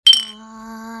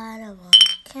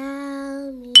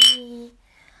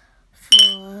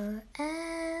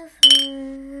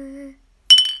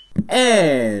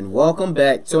And welcome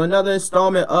back to another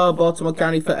installment of Baltimore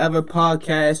County Forever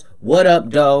Podcast. What up,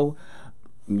 though?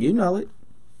 You know it.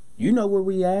 You know where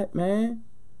we at, man.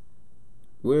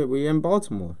 We're in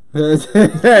Baltimore. Ain't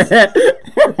that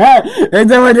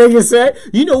what niggas say?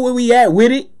 You know where we at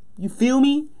with it. You feel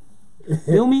me?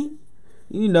 Feel me?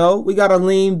 You know, we gotta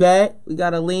lean back. You know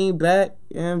what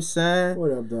I'm saying?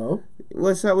 What up, though?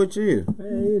 What's up with you?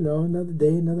 Hey, another day,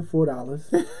 another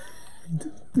 $4.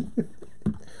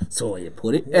 So you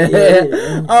put it.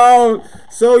 Yeah.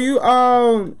 So you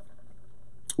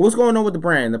what's going on with the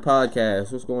brand, the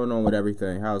podcast? What's going on with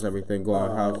everything? How's everything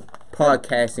going? How's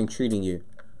podcasting treating you?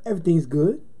 Everything's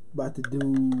good. About to do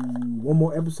one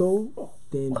more episode,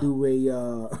 then do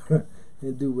a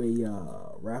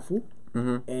raffle,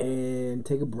 and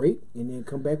take a break, and then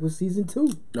come back with season 2.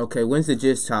 Okay, when's the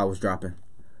Jizz Towels dropping?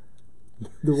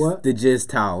 The what? The Jizz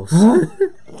Towels. Huh?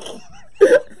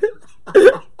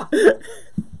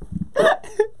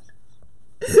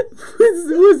 When's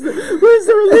the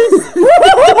release?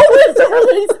 When's the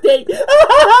release date?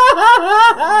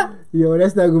 Yo,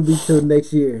 that's not gonna be till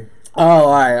next year. Oh,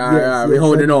 all right. We're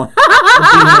holding on.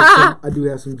 I do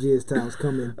have some Jizz Towels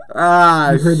coming.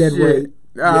 Ah, you heard that right?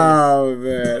 Oh,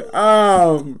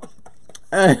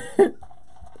 man.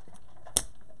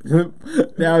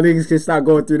 Now niggas can start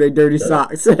going through their dirty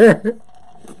socks. And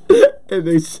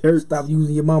they shirt. Stop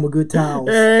using your mama good towels.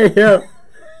 Hey, yo.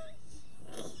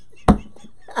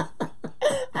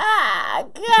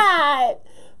 God.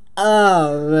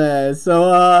 Oh, man.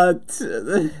 So,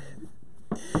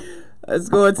 let's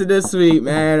go into this week,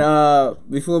 man.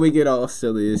 Before we get all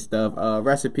silly and stuff,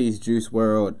 rest in peace, Juice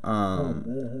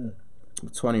WRLD.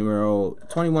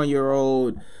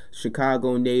 21-year-old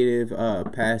Chicago native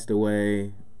passed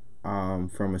away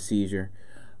from a seizure.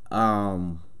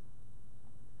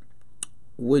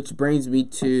 Which brings me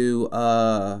to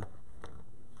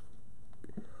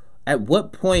at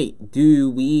what point do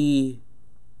we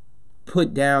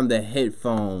put down the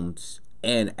headphones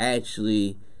and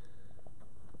actually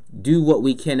do what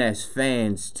we can as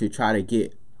fans to try to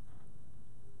get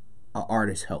an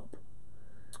artist help?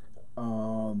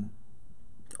 Are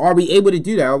we able to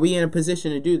do that? Are we in a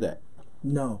position to do that?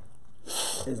 No.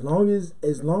 As long as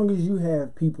you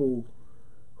have people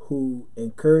who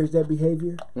encourage that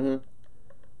behavior,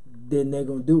 then they're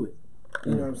gonna do it.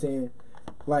 You know what I'm saying?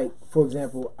 Like, for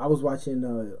example, I was watching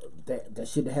that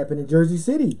shit that happened in Jersey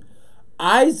City.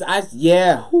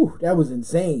 Yeah. Whew, that was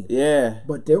insane. Yeah.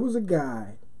 But there was a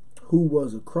guy who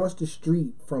was across the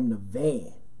street from the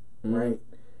van, right?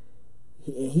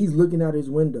 And he's looking out his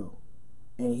window,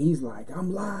 and he's like,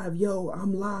 "I'm live, yo,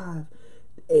 I'm live."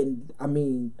 And I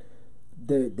mean,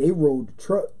 they rolled the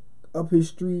truck up his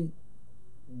street.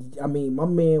 I mean, my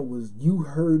man you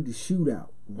heard the shootout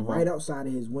right outside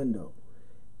of his window.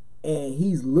 And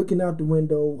he's looking out the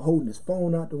window, holding his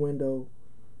phone out the window,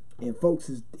 and folks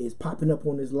is popping up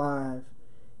on his live.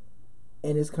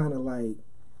 And it's kind of like,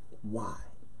 why?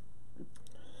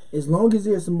 As long as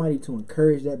there's somebody to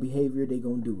encourage that behavior, they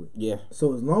gonna do it. Yeah.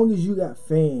 So as long as you got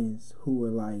fans who are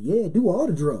like, yeah, do all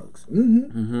the drugs.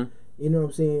 You know what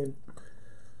I'm saying?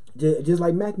 Just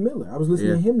like Mac Miller. I was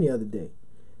listening to him the other day.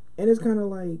 And it's kind of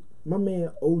like, my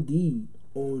man OD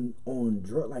on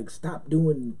drug, like, stop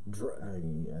doing drug. I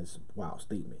mean, that's a wild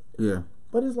statement. Yeah.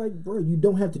 But it's like, bro, you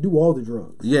don't have to do all the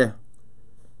drugs. Yeah.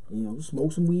 You know,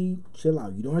 smoke some weed, chill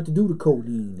out. You don't have to do the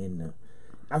codeine and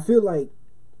I feel like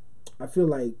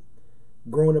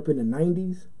growing up in the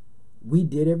 90s, we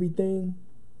did everything,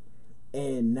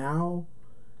 and now,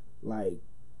 like,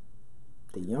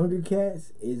 the younger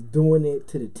cats is doing it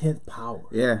to the 10th power.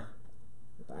 Yeah.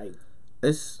 Like,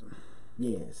 it's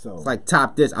like,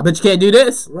 top this. I bet you can't do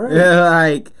this. Right. Yeah,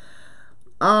 like,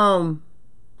 I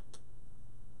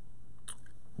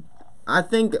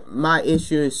think my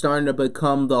issue is starting to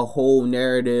become the whole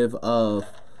narrative of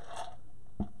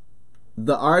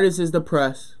the artist is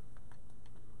depressed.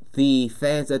 The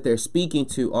fans that they're speaking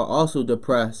to are also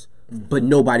depressed, but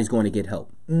nobody's going to get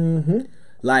help.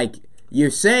 Like,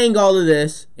 you're saying all of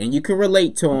this, and you can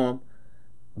relate to them,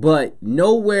 but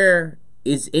nowhere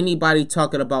is anybody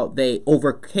talking about they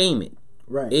overcame it.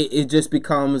 Right. It just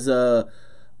becomes like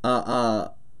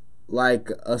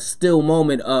a still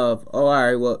moment of, oh, all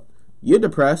right, well, you're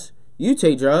depressed. You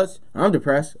take drugs. I'm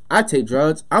depressed. I take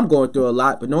drugs. I'm going through a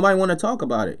lot, but nobody want to talk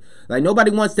about it. Like, nobody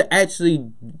wants to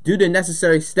actually do the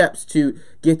necessary steps to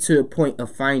get to a point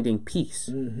of finding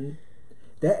peace.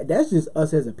 That's just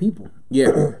us as a people.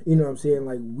 Yeah. You know what I'm saying?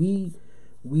 Like, we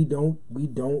don't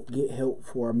get help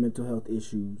for our mental health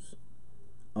issues.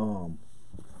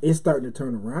 It's starting to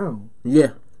turn around.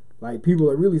 Yeah. Like, people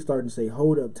are really starting to say,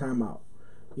 hold up, time out.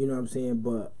 You know what I'm saying?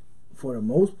 But for the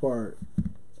most part,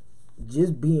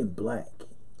 just being black,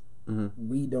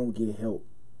 we don't get help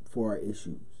for our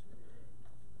issues.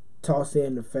 Toss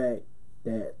in the fact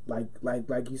that, like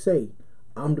you say,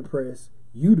 I'm depressed,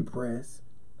 you depressed.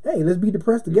 Hey, let's be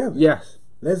depressed together. Yes.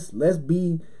 Let's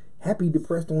be happy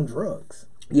depressed on drugs.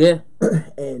 Yeah.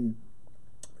 And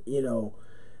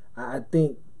I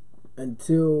think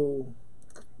until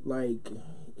I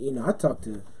talk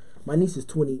to my niece is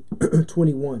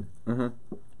 21.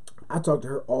 I talk to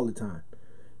her all the time.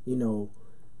 Hey,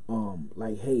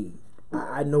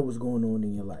 I know what's going on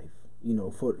in your life.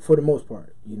 For the most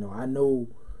part, I know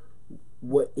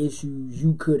what issues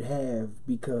you could have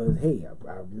because, hey,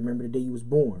 I remember the day you was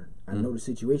born. I know the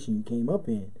situation you came up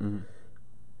in.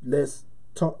 Let's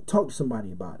talk to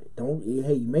somebody about it.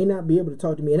 Hey, you may not be able to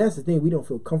talk to me, and that's the thing. We don't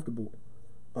feel comfortable.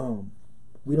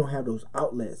 We don't have those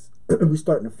outlets. We're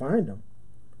starting to find them,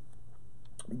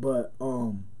 but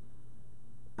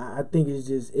I think it's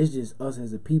just us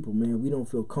as a people, man. We don't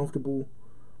feel comfortable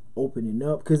opening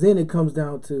up, because then it comes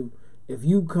down to, if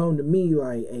you come to me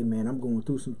like, hey man, I'm going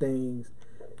through some things,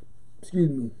 excuse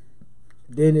me,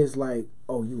 then it's like,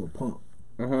 oh, you a punk.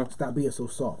 Stop being so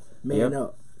soft. Man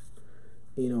up.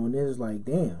 And then it's like,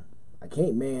 damn, I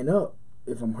can't man up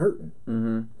if I'm hurting.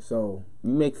 So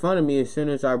you make fun of me as soon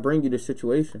as I bring you the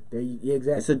situation. Yeah,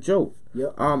 exactly. It's a joke.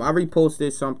 Yep. I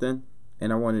reposted something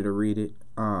and I wanted to read it.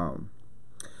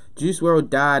 Juice WRLD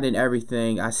died and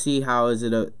everything. I see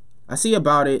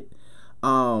about it.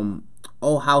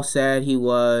 Oh, how sad he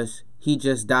was. He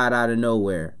just died out of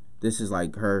nowhere. This is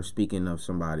like her speaking of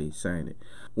somebody saying it.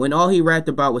 When all he rapped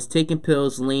about was taking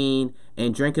pills, lean,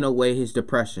 and drinking away his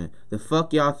depression. The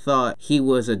fuck y'all thought he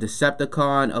was a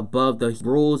Decepticon above the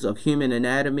rules of human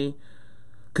anatomy?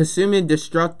 Consuming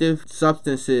destructive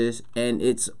substances and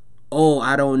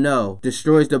I don't know,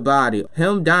 destroys the body.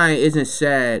 Him dying isn't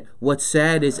sad. What's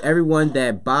sad is everyone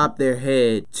that bobbed their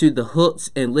head to the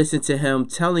hooks and listened to him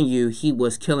telling you he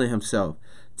was killing himself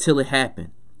till it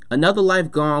happened. Another life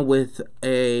gone with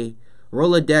a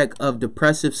Rolodeck of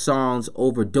depressive songs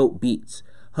over dope beats.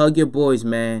 Hug your boys,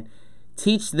 man.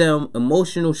 Teach them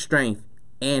emotional strength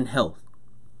and health.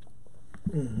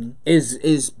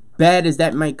 As bad as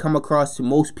that might come across to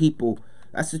most people,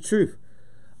 that's the truth.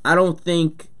 I don't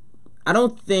think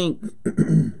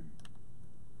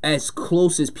as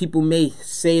close as people may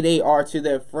say they are to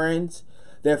their friends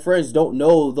don't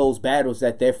know those battles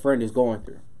that their friend is going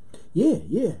through. Yeah.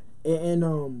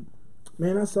 And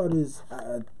man, I saw this.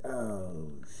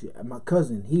 My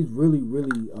cousin, he's really,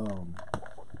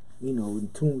 in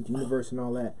tune with the universe and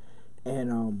all that.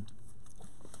 And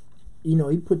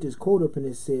he put this quote up and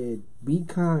it said, "Be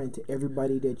kind to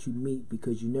everybody that you meet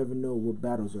because you never know what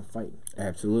battles they're fighting."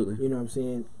 Absolutely. You know what I'm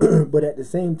saying? But at the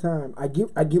same time, I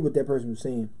get what that person was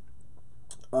saying.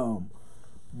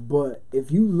 But if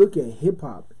you look at hip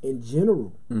hop in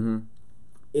general,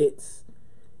 it's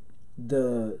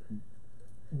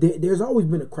there's always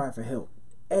been a cry for help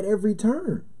at every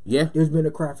turn. Yeah, there's been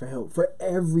a cry for help for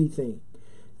everything.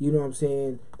 You know what I'm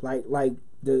saying? Like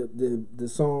the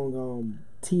song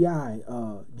T.I.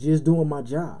 Just Doing My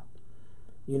Job.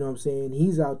 You know what I'm saying?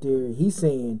 He's out there. He's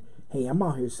saying, "Hey, I'm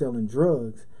out here selling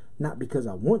drugs, not because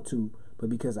I want to, but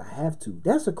because I have to."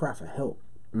 That's a cry for help.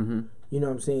 You know what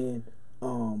I'm saying?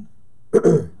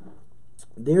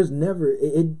 There's never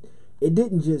it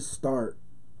didn't just start,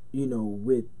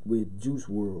 with Juice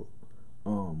WRLD.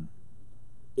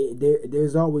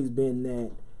 There's always been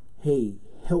that, hey,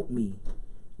 help me,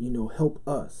 help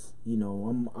us.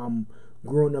 I'm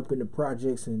growing up in the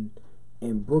projects in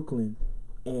Brooklyn,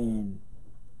 and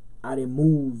I done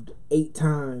moved 8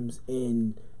 times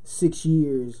in 6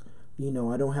 years.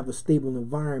 I don't have a stable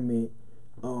environment.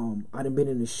 I done been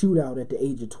in a shootout at the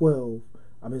age of 12.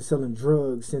 I've been selling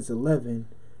drugs since 11.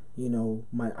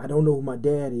 I don't know who my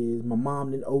dad is. My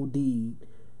mom done OD'd.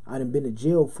 I done been to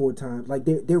jail 4 times. Like,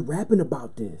 they're rapping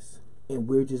about this, and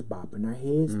we're just bopping our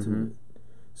heads to it.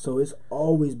 So it's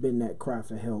always been that cry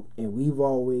for help, and we've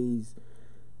always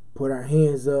put our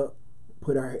hands up,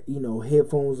 put our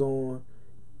headphones on,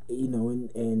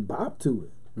 and bop to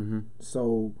it.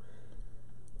 So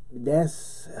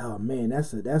that's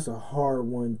a hard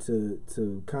one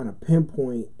to kind of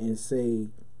pinpoint and say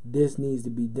this needs to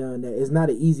be done. That it's not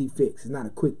an easy fix. It's not a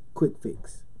quick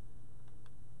fix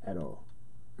at all.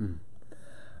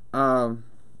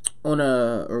 On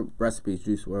a recipes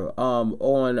Juice WRLD.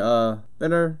 On a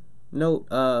better note,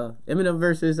 Eminem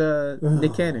versus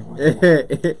Nick Cannon.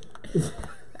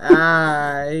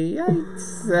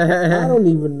 Yikes. I don't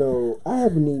even know. I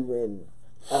don't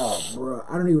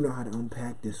even know how to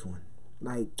unpack this one.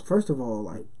 Like, first of all,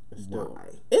 like, why?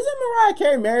 Isn't Mariah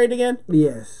Carey married again?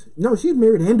 Yes. No, she's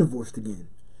married and divorced again.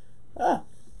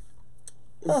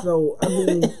 So I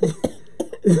mean,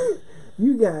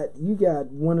 you got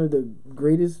one of the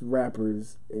greatest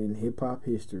rappers in hip hop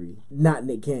history, not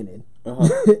Nick Cannon.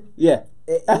 Yeah.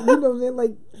 You know what I'm saying?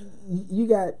 Like, you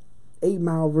got 8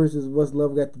 Mile versus What's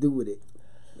Love Got to Do with It?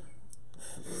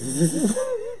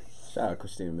 Shout out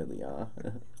Christina Milian.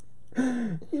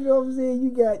 You know what I'm saying?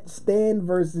 You got Stan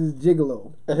versus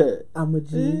Gigolo. I'm a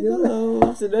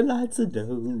Gigolo. To the lights of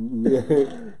doom.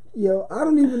 Yo, I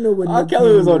don't even know what R.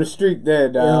 Kelly was on the street there,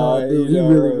 dog. Yeah, dude, he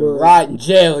really was. Right in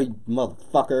jail, you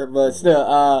motherfucker. But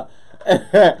still,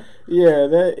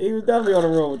 yeah, he was definitely on the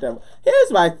road with that.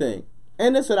 Here's my thing,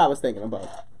 and this is what I was thinking about.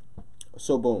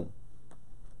 So, boom.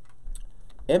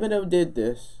 Eminem did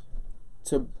this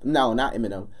no, not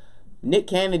Eminem. Nick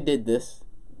Cannon did this.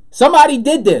 Somebody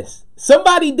did this.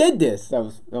 That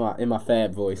was in my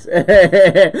fab voice.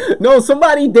 No,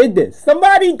 somebody did this.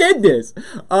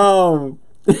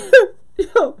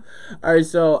 Alright,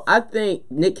 so I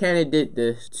think Nick Cannon did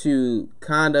this to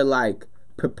kind of like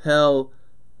propel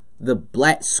the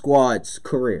Black Squad's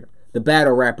career. The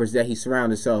battle rappers that he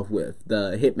surrounded himself with.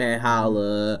 The Hitman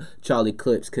Holla, Charlie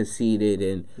Clips, Conceited,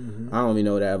 and I don't even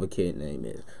know what that other kid name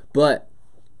is. But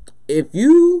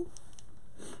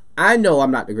I know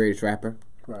I'm not the greatest rapper.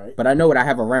 Right. But I know what I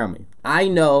have around me. I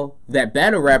know that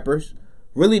battle rappers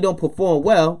really don't perform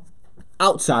well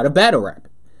outside of battle rap.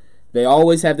 They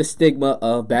always have the stigma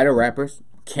of battle rappers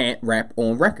can't rap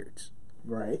on records.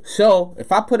 Right. So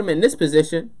if I put them in this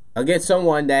position against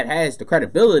someone that has the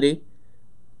credibility,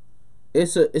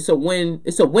 it's a win.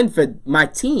 It's a win for my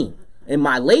team and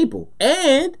my label.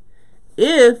 And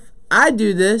if I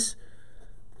do this,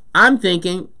 I'm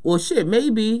thinking, well, shit,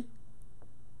 maybe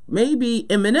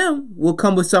Eminem will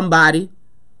come with somebody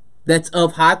that's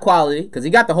of high quality because he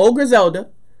got the whole Griselda.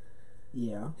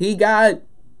 Yeah. He got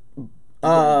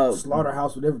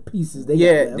Slaughterhouse, whatever pieces they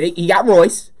got left. He got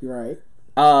Royce. Right.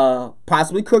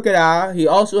 Possibly Crooked Eye. He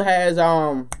also has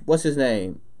what's his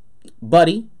name?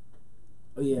 Buddy.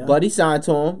 Yeah. Buddy signed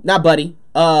to him. Not Buddy.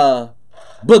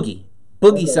 Boogie.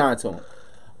 Boogie signed to him.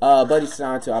 Buddy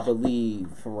signed to, I believe,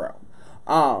 Pharrell.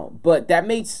 But that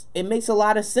makes a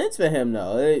lot of sense for him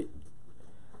though.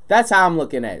 That's how I'm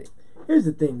looking at it. Here's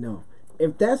the thing though.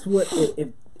 If that's what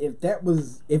if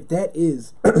that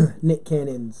is Nick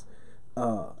Cannon's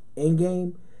end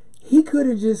game, he could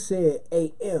have just said,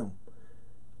 "Hey,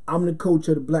 I'm the coach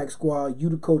of the Black Squad, you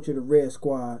the coach of the Red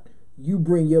Squad. You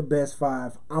bring your best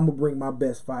 5, I'm gonna bring my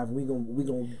best 5, and we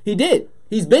gonna He did.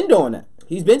 He's been doing that.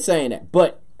 He's been saying that.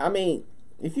 But I mean,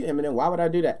 if you Eminem, why would I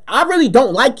do that? I really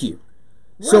don't like you.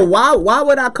 Right. So why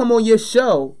would I come on your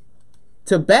show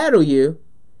to battle you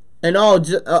and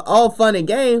all fun and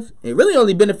games? It really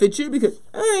only benefits you because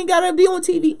I ain't gotta be on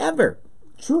TV ever.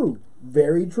 True,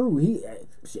 very true.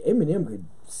 Eminem could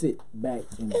sit back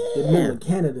in the middle of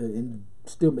Canada and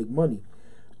still make money.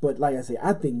 But like I say,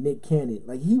 I think Nick Cannon,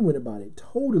 like, he went about it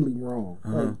totally wrong.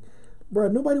 Like, bro,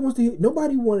 nobody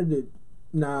wanted to.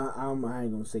 Nah, I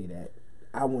ain't gonna say that.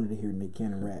 I wanted to hear Nick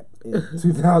Cannon rap in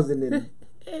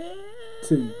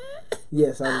 2002.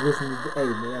 Yes, I was listening to. Hey,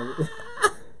 man.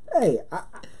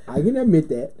 I can admit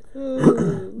that.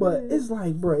 But it's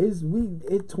like, bro, it's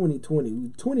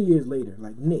 2020. 20 years later.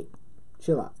 Like, Nick,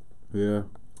 chill out. Yeah.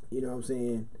 You know what I'm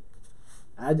saying?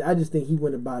 I just think he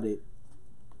went about it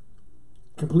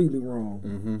completely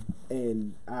wrong,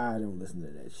 and I don't listen to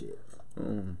that shit.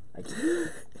 I can't.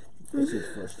 That shit's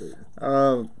frustrating.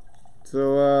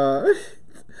 So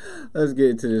let's get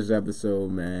into this episode,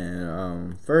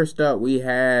 man. First up, we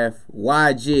have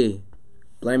YG,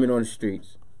 Blame It on the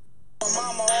Streets. My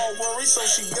mama all worried, so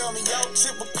she bailed me out.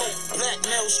 Typical black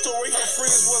male story. Her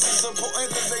friends wasn't important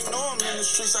cause they know I'm in the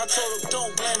streets. I told her, don't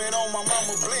blame it on my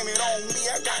mama, blame it on me.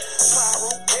 I got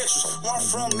pyro extras. Where I'm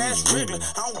from, that's regular.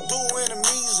 I don't do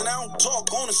enemies and I don't talk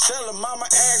on the cellar. Mama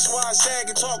asks why I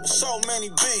sag and talk with so many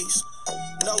bees.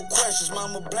 No questions,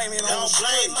 mama, blame it on the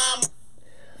streets.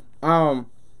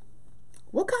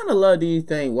 What kind of love do you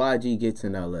think YG gets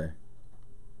in LA?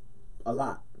 A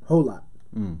lot. Whole lot.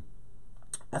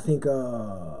 I think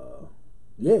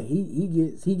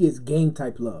he gets gang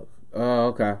type love. Oh,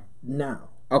 okay. Now.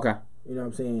 Okay. You know what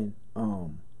I'm saying?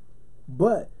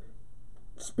 But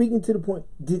speaking to the point,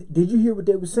 did you hear what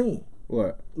they were saying?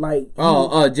 What? Like,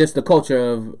 just the culture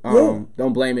of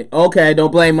don't blame it. Okay,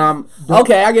 don't blame mom.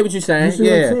 Okay, I get what you're saying. You see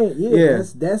what I'm saying? Yeah.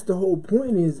 That's the whole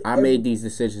point. Is I made these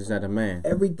decisions as a man.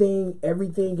 Everything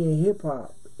in hip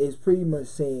hop is pretty much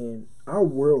saying our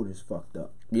world is fucked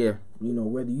up. Yeah. You know,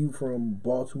 whether you from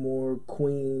Baltimore,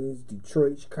 Queens,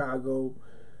 Detroit, Chicago,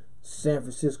 San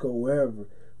Francisco, wherever.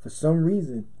 For some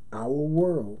reason, our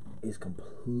world is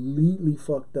completely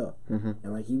fucked up. And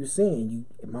like he was saying,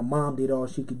 my mom did all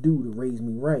she could do to raise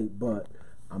me right, but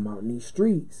I'm out in these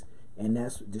streets, and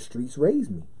that's the streets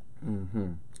raised me.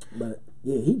 But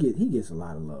yeah, he gets a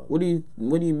lot of love. What do you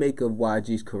make of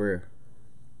YG's career?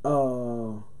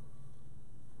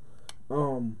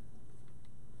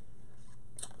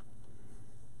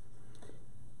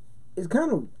 It's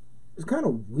kind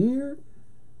of weird.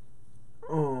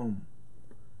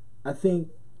 I think,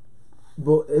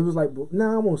 but it was like,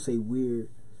 I won't say weird,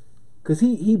 cause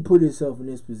he put himself in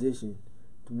this position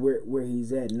where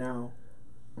he's at now.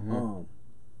 A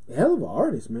hell of an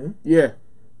artist, man. Yeah.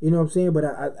 You know what I'm saying? But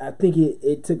I think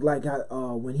it took like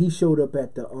when he showed up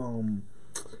at the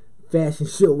fashion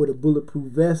show with a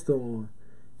bulletproof vest on,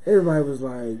 everybody was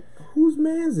like, whose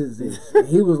man's is this? And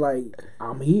he was like,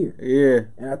 I'm here. Yeah.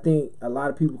 And I think a lot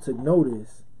of people took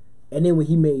notice. And then when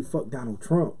he made Fuck Donald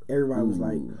Trump, everybody was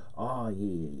like, oh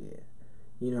yeah.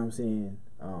 You know what I'm saying?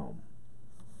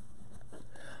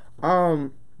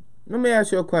 Let me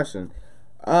ask you a question.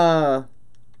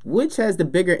 Which has the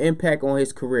bigger impact on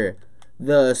his career?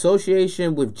 The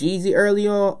association with Jeezy early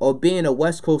on, or being a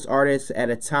West Coast artist at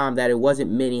a time that it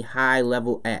wasn't many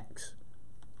high-level acts?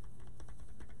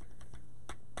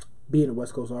 Being a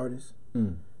West Coast artist.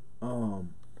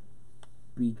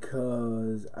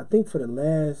 Because I think for the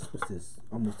last,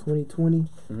 almost 2020?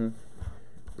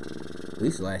 At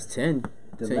least the last 10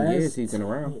 years he's been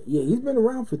around. Yeah, he's been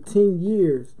around for 10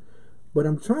 years. But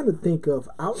I'm trying to think of,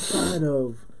 outside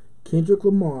of Kendrick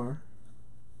Lamar,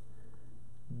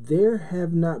 there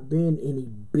have not been any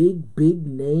big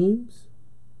names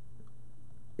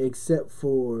except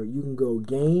for, you can go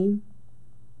Game,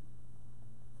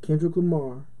 Kendrick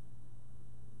Lamar,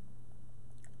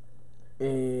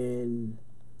 and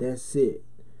that's it.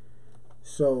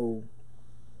 So,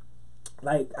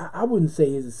 like, I wouldn't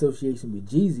say his association with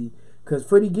Jeezy, because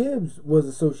Freddie Gibbs was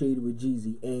associated with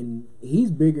Jeezy, and he's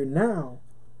bigger now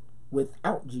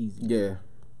without Jeezy. Yeah.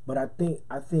 But I think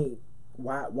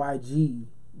YG,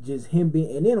 just him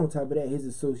being, and then on top of that, his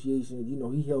association, you know,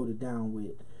 he held it down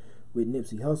with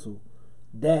Nipsey Hussle.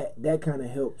 That kind of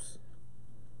helps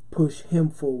push him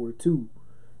forward too.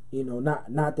 You know,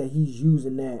 not that he's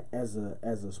using that as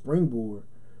a springboard,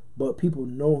 but people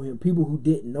know him. People who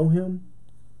didn't know him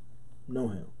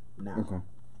now. Okay.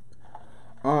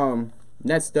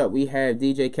 Next up we have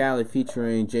DJ Khaled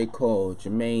featuring J. Cole,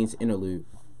 Jermaine's Interlude.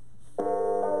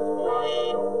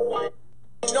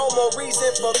 No more reason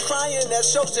for crying, that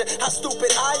shows you how stupid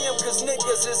I am. Cause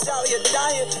niggas is out here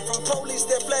dying from police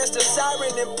that flash the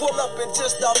siren and pull up and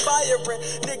just start firing.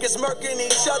 Niggas murking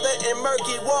each other in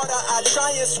murky water. I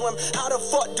try and swim. How the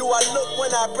fuck do I look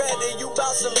when I brag to you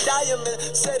about some diamond?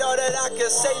 Said all that I could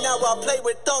say, now I play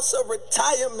with thoughts of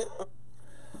retirement.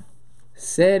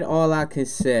 Said all I can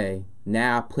say,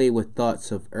 now I play with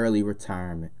thoughts of early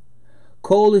retirement.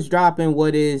 Cole is dropping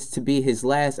what is to be his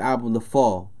last album, The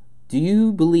Fall. Do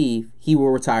you believe he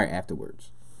will retire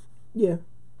afterwards? Yeah.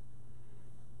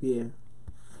 I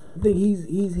think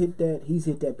he's hit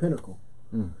that pinnacle.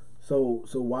 So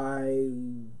why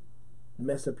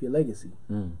mess up your legacy?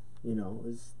 You know,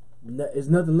 it's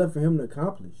nothing left for him to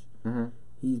accomplish.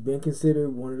 He's been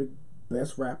considered one of the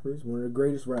best rappers, one of the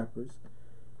greatest rappers.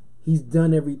 He's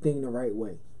done everything the right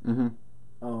way. I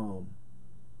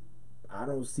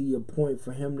don't see a point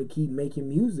for him to keep making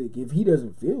music if he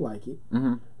doesn't feel like it.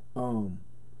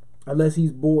 Unless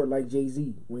he's bored like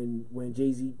Jay-Z when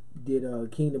Jay-Z did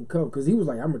Kingdom Come, because he was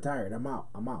like, I'm retired, I'm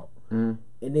out. And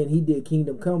then he did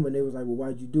Kingdom Come, and they was like, well,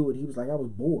 why'd you do it? He was like, I was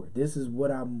bored. This is what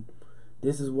I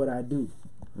do.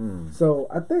 So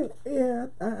I think,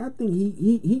 I think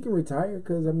he can retire,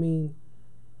 because I mean,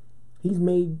 he's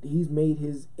made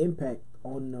his impact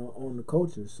on the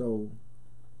culture. So,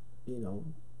 you know,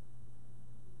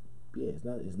 yeah,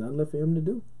 it's nothing left for him to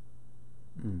do.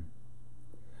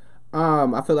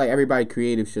 I feel like everybody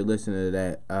creative should listen to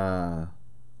that.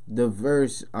 The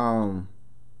verse,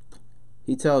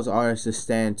 he tells artists to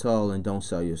stand tall and don't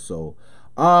sell your soul.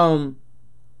 I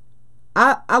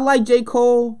like J.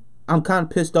 Cole. I'm kind of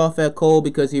pissed off at Cole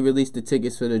because he released the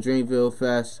tickets for the Dreamville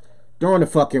Fest during the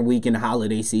fucking week in the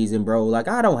holiday season, bro. Like,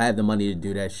 I don't have the money to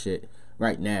do that shit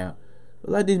right now.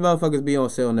 But let these motherfuckers be on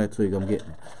sale next week. I'm getting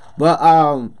it. But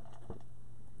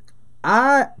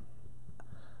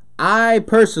I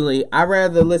personally, I'd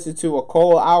rather listen to a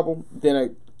Cole album than a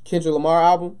Kendrick Lamar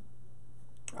album.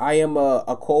 I am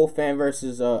a Cole fan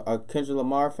versus a Kendrick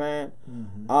Lamar fan.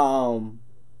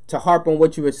 To harp on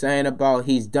what you were saying about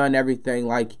he's done everything,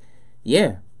 like,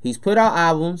 yeah, he's put out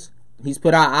albums. He's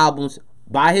put out albums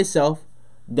by himself,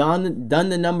 done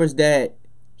the numbers that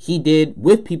he did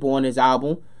with people on his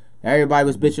album. Everybody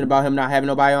was bitching about him not having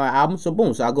nobody on an album. So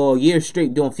boom. So I go a year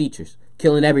straight doing features,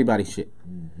 killing everybody's shit.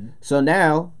 So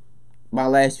now my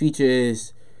last feature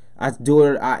is I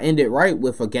end it right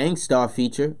with a Gang Starr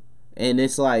feature, and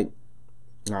it's like,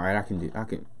 all right,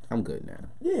 I'm good now.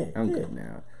 Yeah, I'm good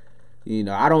now. You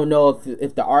know, I don't know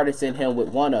if the artist in him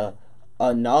would want a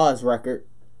Nas record,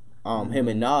 him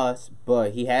and Nas,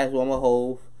 but he has one with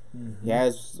Hov. He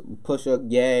has Pusha,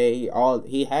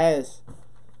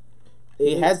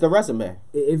 he has the resume.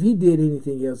 If he did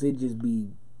anything else, it'd just be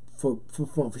for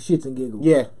fun, for shits and giggles.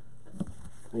 Yeah.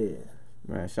 Yeah.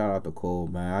 Man, shout out to Cole,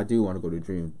 man. I do want to go to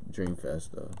Dream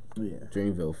Fest though. Yeah.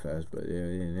 Dreamville Fest, but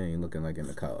it ain't looking like in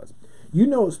the cards. You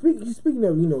know, speaking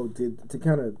of, you know, to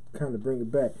kind of bring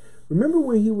it back. Remember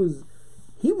when he was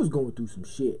going through some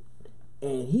shit,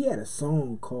 and he had a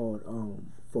song called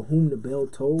 "For Whom the Bell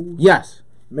Tolls." Yes.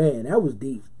 Man, that was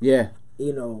deep. Yeah.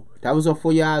 You know. That was on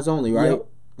For Your Eyes Only, right? Yep.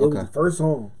 It was the first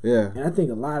song. Yeah. And I think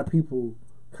a lot of people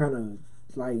kind of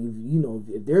like, you know,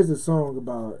 if there's a song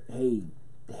about, hey,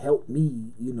 help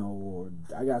me, you know, or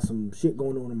I got some shit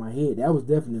going on in my head, that was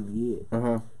definitely it.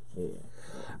 Yeah.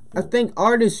 I think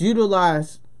artist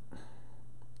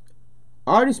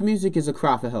music is a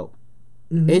cry for help.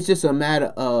 It's just a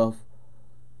matter of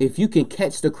if you can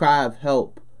catch the cry of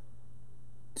help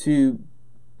to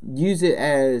use it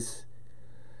as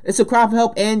it's a cry for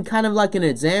help and kind of like an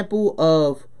example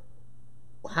of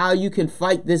how you can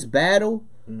fight this battle.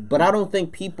 But I don't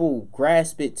think people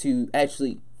grasp it to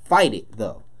actually fight it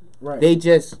though. Right. They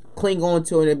just cling on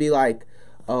to it and be like,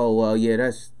 oh well,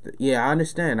 I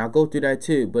understand. I'll go through that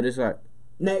too. But it's like,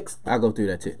 next, I'll go through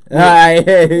that too. Alright,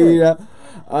 you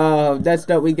know. That's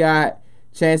stuff we got.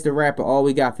 Chance the Rapper, All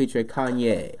We Got featuring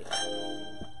Kanye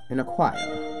in a choir.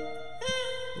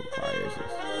 What choir is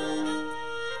this?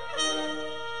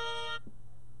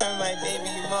 My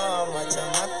baby mama tell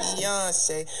my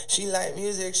fiance she like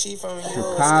music, she from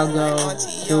Chicago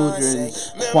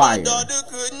Children's Choir. My daughter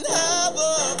couldn't have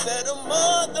a better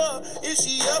mother. If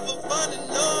she ever find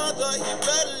another, you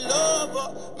better love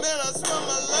her. Man, I swear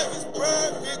my life is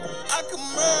perfect. I can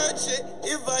merge it.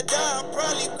 If I die, I'll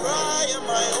probably cry in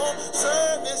my own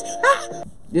service.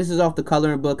 This is off the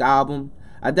Coloring Book album.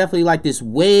 I definitely like this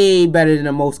way better than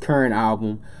the most current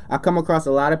album. I come across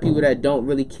a lot of people that don't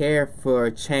really care for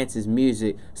Chance's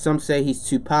music. Some say he's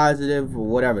too positive or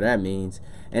whatever that means.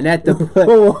 And at the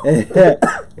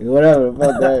whatever the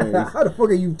fuck that means. How the fuck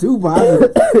are you too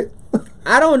positive?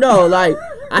 I don't know. Like,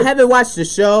 I haven't watched the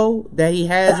show that he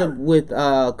has with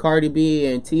Cardi B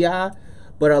and T.I.,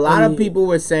 but a lot of people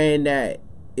were saying that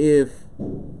if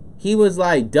he was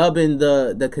like dubbing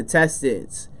the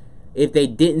contestants, if they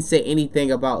didn't say anything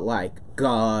about like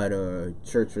God or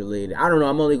church related, I don't know.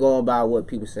 I'm only going by what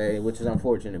people say, which is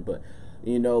unfortunate, but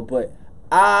you know. But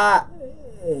I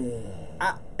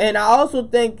also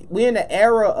think we're in the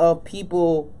era of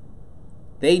people,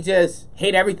 they just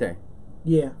hate everything.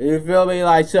 Yeah, you feel me?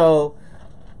 Like, so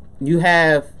you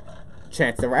have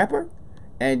Chance the Rapper,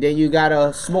 and then you got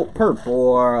a Smoke Perp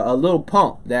or a Lil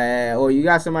Pump or you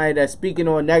got somebody that's speaking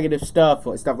on negative stuff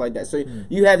or stuff like that. So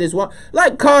you have this one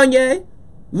like Kanye,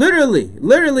 literally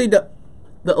the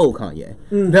old Kanye,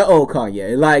 the old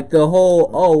Kanye, like the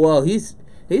whole he's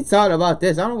talking about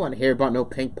this. I don't want to hear about no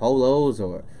pink polos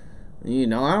or I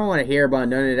don't want to hear about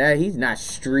none of that. He's not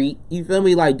street. You feel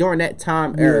me? Like during that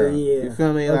time era. Yeah. You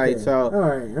feel me? Okay. Like so.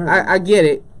 All right. I get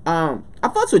it. I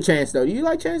fucks with Chance though. Do you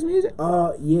like Chance music?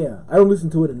 Yeah. I don't listen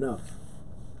to it enough.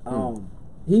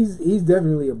 He's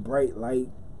definitely a bright light,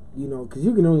 because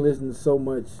you can only listen to so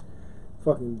much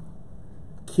fucking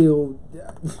kill.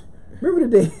 Remember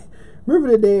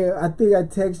the day I think I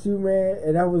texted you, man,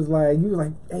 and I was like, you was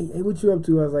like, hey, what you up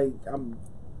to? I was like, I'm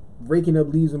raking up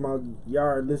leaves in my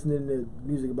yard, listening to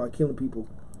music about killing people.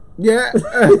 Yeah.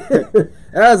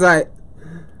 I was like,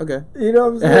 okay. You know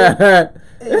what I'm saying?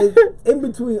 And in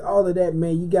between all of that,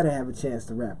 man, you gotta have a Chance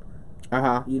the Rapper.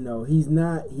 He's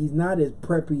not as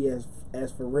preppy as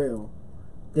Pharrell.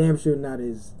 Damn sure not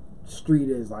as street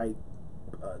as like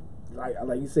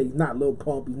you say. He's not Lil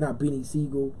Pump. He's not Beanie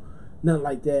Siegel. Nothing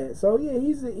like that. So yeah,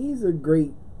 he's a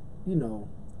great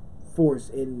force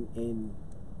in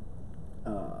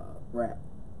rap.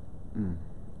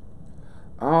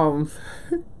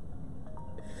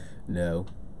 No.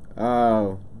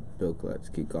 Bill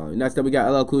Clutch, keep going. Next up we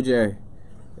got LL Cool J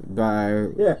by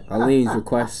Eileen's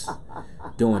request.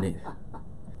 Doing it.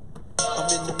 I'm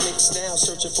in the mix now,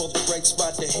 searching for the right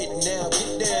spot to hit now.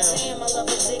 Get down. Damn, I love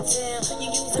a dick down. You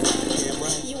use a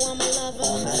right. You are my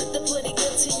lover. The pretty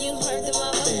good to you, heard the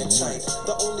mama. Damn right.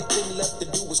 The only thing left to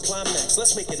do was climax. lyrics,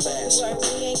 let's make it last.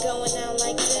 We ain't going out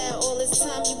like that. All this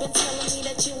time you been telling me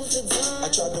that you was a dumb. I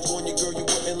tried to warn you, girl, you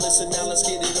wouldn't listen. Now let's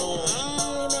get it on.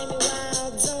 You made me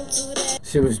wild. Don't do that.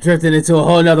 Shit was drifting into a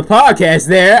whole nother podcast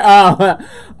there.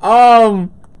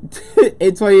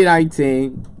 In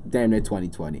 2019, damn near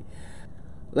 2020.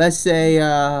 Let's say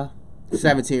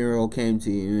 17-year-old came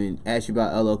to you and asked you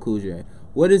about LL Cool J.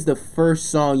 What is the first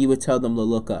song you would tell them to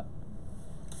look up?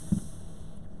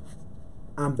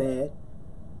 I'm Bad.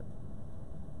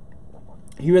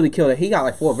 He really killed it. He got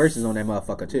like 4 verses on that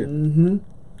motherfucker too.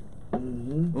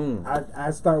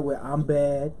 I start with I'm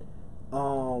Bad.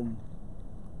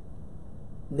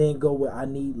 Then go with I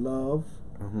Need Love.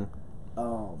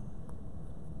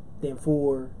 Then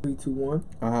 4, 3, 2, 1.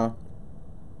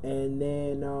 And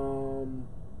then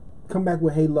come back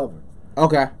with Hey Lover.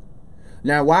 Okay.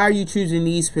 Now, why are you choosing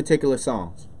these particular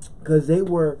songs? Because they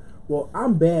were,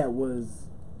 I'm Bad was,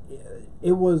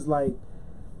 it was like,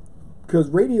 because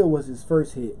Radio was his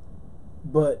first hit,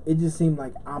 but it just seemed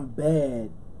like I'm Bad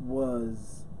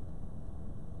was,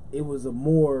 it was a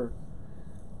more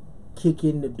kick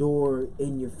in the door,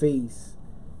 in your face,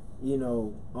 you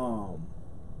know,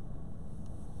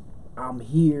 I'm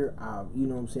here, you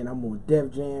know what I'm saying, I'm on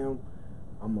Def Jam,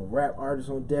 I'm a rap artist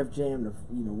on Def Jam,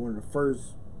 one of the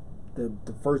first,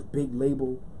 the first big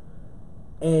label,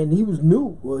 and he was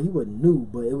new, well, he wasn't new,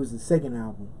 but it was the second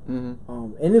album,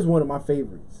 and it's one of my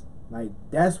favorites, like,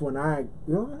 that's when I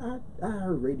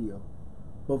heard Radio,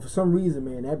 but for some reason,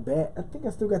 man, that Bad, I think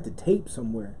I still got the tape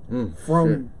somewhere,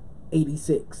 from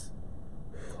 86,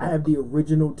 I have the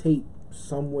original tape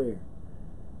somewhere,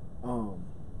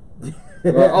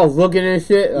 looking at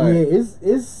shit. Yeah,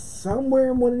 it's somewhere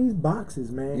in one of these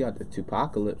boxes, man. You got the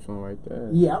Tupacalypse one right there.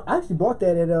 Yeah, I actually bought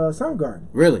that at Soundgarden.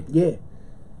 Really? Yeah.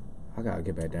 I gotta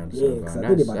get back down to Soundgarden. Yeah, because I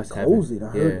think they about to close it. I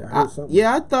heard something.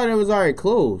 Yeah, I thought it was already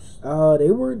closed. They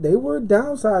were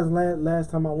downsized last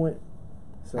time I went.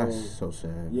 So that's so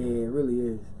sad. Yeah, it really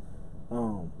is.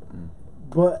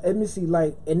 But let me see,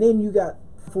 like, and then you got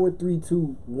 4, 3,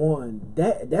 2, 1.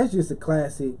 That's just a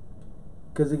classic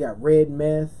because it got Red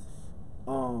Meth.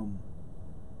 And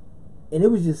it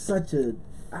was just such a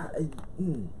I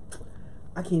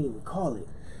can't even call it.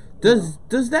 Does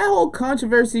that whole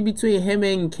controversy between him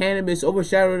and Cannabis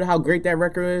overshadow how great that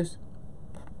record is?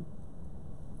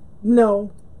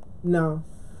 No,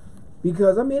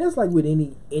 because I mean it's like with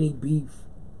any beef,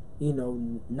 you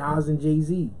know, Nas and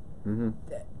Jay-Z.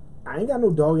 I ain't got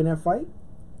no dog in that fight.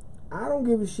 I don't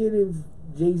give a shit if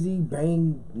Jay-Z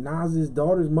banged Nas's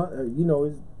daughter's mother. You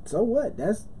know, so what?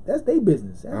 That's their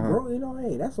business. That's bro, you know,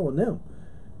 hey, that's on them.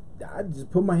 I just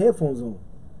put my headphones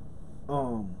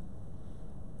on.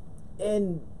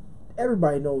 And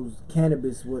everybody knows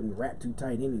Cannabis wouldn't rap too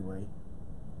tight anyway.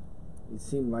 It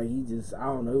seemed like he just, I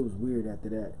don't know, it was weird after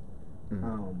that.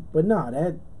 But no,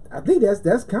 I think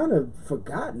that's kind of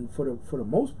forgotten for the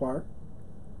most part.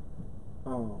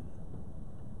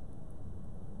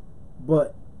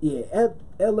 But yeah,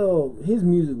 LL, his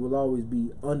music will always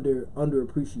be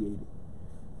underappreciated.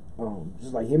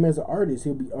 Just like him as an artist,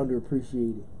 he'll be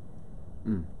underappreciated.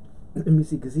 Let me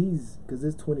see, because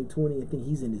it's 2020. I think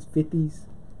he's in his 50s,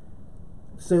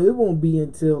 so it won't be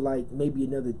until like maybe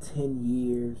another 10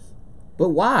 years. But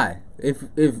why? If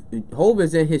Hov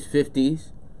is in his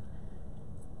 50s,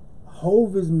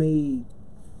 Hov is made.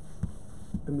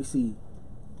 Let me see.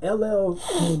 LL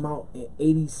came out in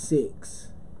 86.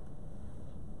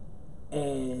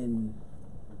 And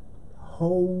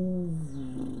Hov,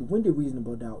 when did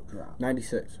Reasonable Doubt drop?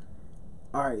 96.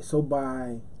 All right, so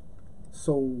by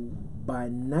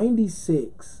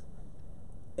 96,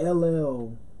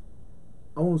 LL,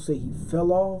 I won't say he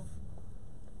fell off,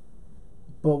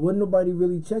 but wasn't nobody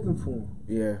really checking for him.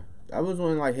 Yeah, that was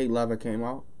when like Hey Lover came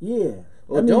out. Yeah,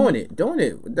 well, doing it.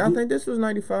 I think this was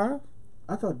 95.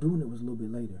 I thought Doing It was a little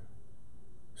bit later.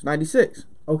 It's 96.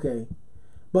 Okay.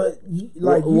 But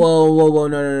like whoa,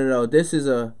 no. This is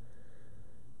a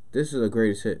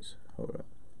greatest hits. Hold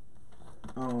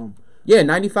up. Yeah,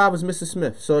 95 was Mr.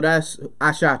 Smith. So that's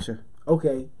I Shot Ya.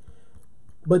 Okay.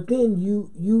 But then you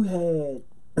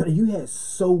had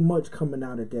so much coming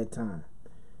out at that time.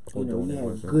 You know, you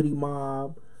had Goody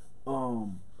Mob,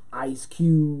 Ice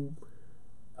Cube,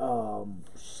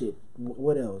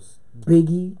 what else?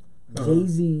 Biggie,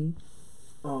 Jay-Z.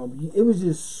 It was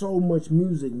just so much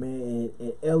music, man,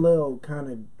 and LL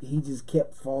he just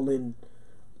kept falling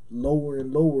lower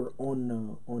and lower on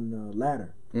the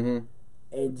ladder, and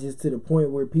just to the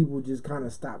point where people just kind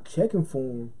of stopped checking for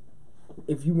him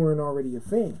if you weren't already a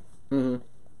fan, and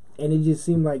it just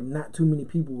seemed like not too many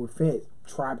people were fans.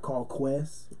 Tribe Called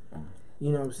Quest, you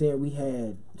know what I'm saying? We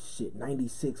had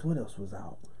 96. What else was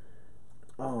out?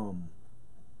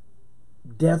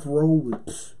 Death Row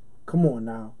was, come on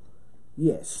now.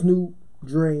 Yeah, Snoop,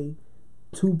 Dre,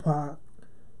 Tupac,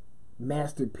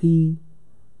 Master P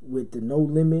with the No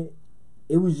Limit.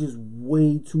 It was just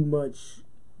way too much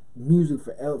music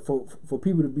for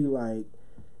people to be like,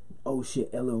 oh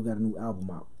shit, LL got a new album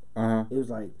out. It was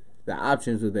like the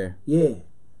options were there. Yeah,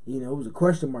 you know, it was a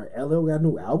question mark. LL got a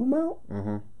new album out.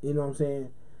 You know what I'm saying?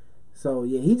 So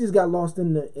yeah, he just got lost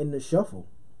in the shuffle.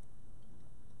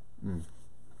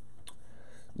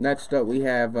 Next up, we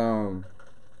have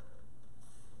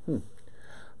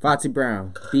Foxy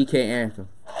Brown, BK Anthem,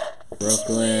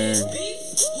 Brooklyn.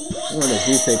 We went to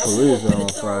Juice Palooza on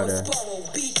Friday.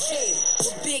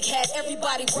 Big had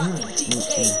everybody rocking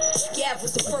DK. Gav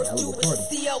was the first dude with the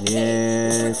CLK.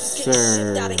 Yes,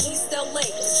 sir. Out of East LA.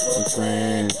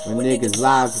 Brooklyn. When niggas'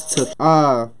 lives took.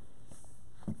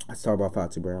 Let's talk about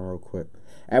Foxy Brown real quick.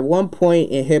 At one point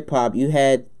in hip hop, you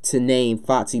had to name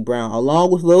Foxy Brown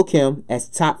along with Lil' Kim as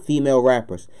top female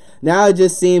rappers. Now it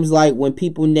just seems like when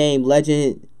people name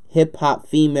legend hip hop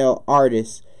female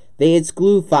artists, they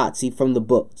exclude Foxy from the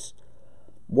books.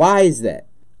 Why is that?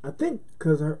 I think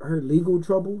because her legal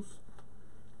troubles.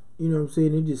 You know what I'm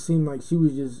saying? It just seemed like she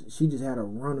just had a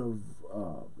run of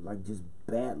like just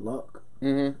bad luck. You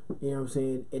know what I'm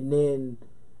saying? And then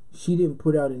she didn't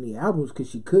put out any albums because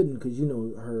she couldn't, because you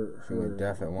know she went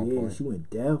deaf at one point. Yeah, she went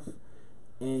deaf.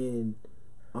 And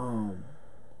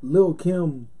Lil'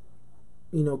 Kim,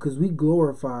 you know, because we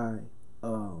glorify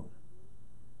the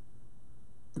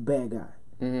bad guy,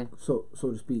 so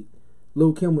to speak.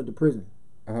 Lil' Kim went to prison.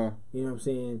 You know what I'm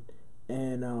saying?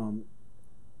 And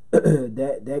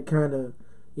that kind of,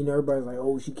 you know, everybody's like,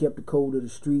 oh, she kept the code of the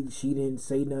street. She didn't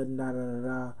say nothing,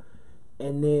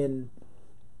 And then,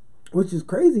 which is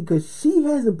crazy because she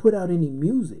hasn't put out any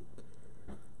music,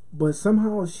 but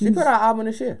somehow she put out an album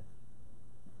this year.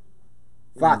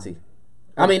 Foxy,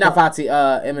 I mean not Foxy.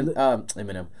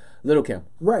 Eminem, Lil' Kim.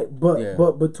 Right,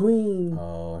 but between I see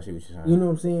what you're saying. You know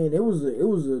what I'm saying? It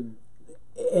was a,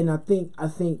 and I think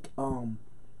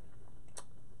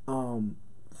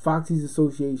Foxy's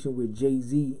association with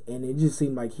Jay-Z, and it just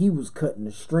seemed like he was cutting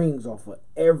the strings off of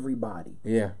everybody.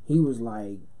 Yeah, he was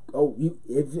like, oh,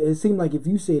 it seemed like if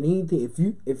you said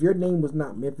anything, if your name was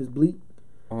not Memphis Bleak,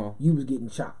 you was getting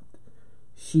chopped.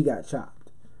 She got chopped.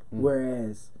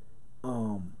 Whereas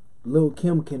Lil'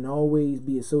 Kim can always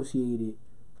be associated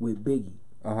with Biggie.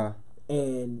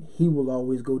 And he will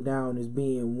always go down as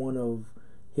being one of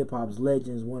hip hop's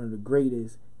legends, one of the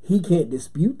greatest. He can't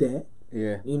dispute that.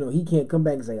 Yeah. You know, he can't come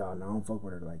back and say, oh no, I don't fuck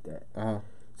with her like that.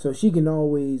 So she can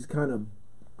always kind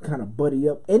of buddy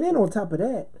up. And then on top of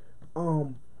that,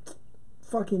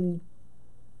 fucking,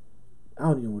 I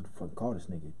don't even know what the fuck call this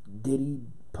nigga. Diddy,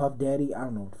 Puff Daddy, I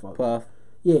don't know what the fuck. Puff.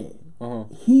 Yeah.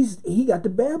 He got the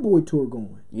Bad Boy tour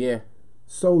going. Yeah.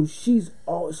 So she's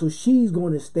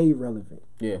going to stay relevant.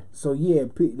 Yeah. So yeah,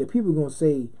 the people going to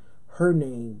say her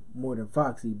name more than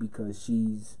Foxy because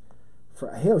she's,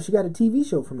 hell, she got a TV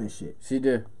show from that shit. She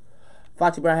did.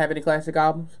 Foxy Brown have any classic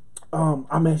albums?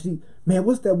 I'm actually, man,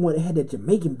 what's that one that had that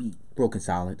Jamaican beat? Broken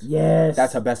Silence. Yes.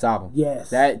 That's her best album. Yes.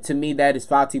 That, to me, that is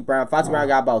Foxy Brown. Foxy Brown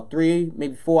got about 3,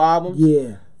 maybe 4 albums.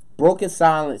 Yeah. Broken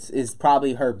Silence is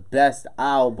probably her best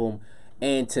album.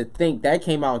 And to think, that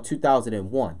came out in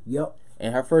 2001. Yep.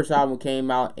 And her first album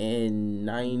came out in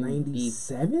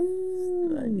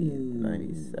 97?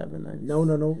 97. No,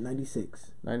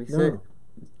 96. 96? No.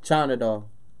 China Doll.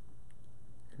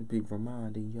 Big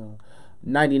reminding y'all.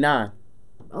 99.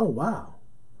 Oh, wow.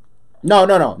 No.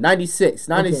 96.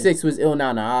 96 was Il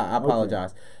Nana. I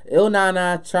apologize. Il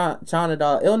Nana, China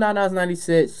Doll. Il Nana's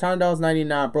 96. China Doll's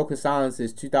 99. Broken Silence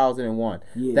is 2001.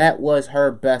 Yeah. That was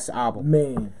her best album.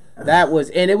 Man. That was,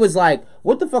 and it was like,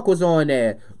 what the fuck was on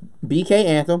there? BK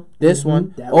Anthem. This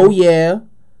one. Oh, yeah.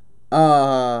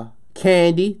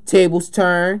 Candy. Tables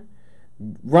Turn.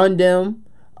 Run Them.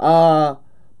 About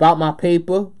My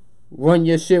Paper. Run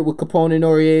Your Shit with Capone and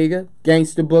Noriega.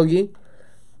 Gangsta Boogie.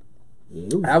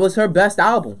 Yeah, that was her best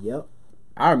album. Yep.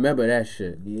 I remember that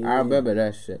shit. Yeah. I remember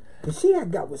that shit. Cause she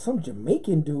had got with some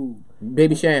Jamaican dude.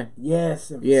 Baby Sham.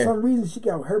 Yes. And for some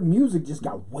reason her music just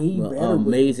got way better.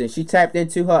 Amazing. She tapped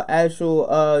into her actual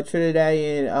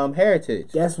Trinidadian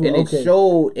heritage. That's what. And it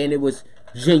showed, and it was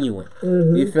genuine.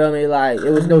 You feel me? Like, it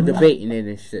was no debating it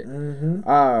and shit.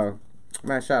 Man,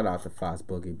 shout out to Fox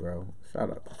Boogie, bro. Shout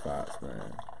out to Fox,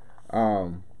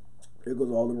 man. It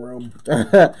goes all around.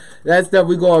 That stuff,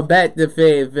 we going back to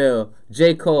Fayetteville.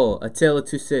 J. Cole, A Tale of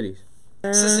Two Cities.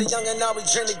 Since a young and now we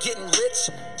dream of getting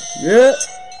rich. Yeah.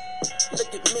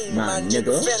 Look at me, my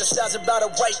nigga. Fantasize about a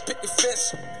white picket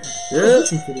fence. Yeah.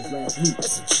 For this last week.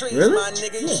 It's some trees, Really? my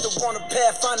nigga. Used to want a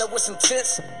Pathfinder with some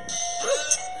tents.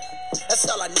 That's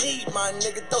That's all I need, my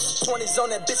nigga. Throw some 20s on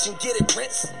that bitch and get it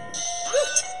rinsed.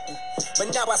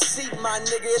 But now I see, my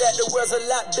nigga, that the world's a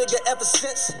lot bigger ever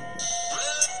since.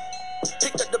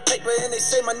 Picked up the paper and they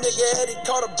say my nigga Eddie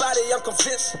caught a body, I'm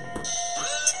convinced.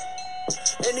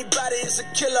 Anybody is a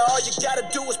killer, all you gotta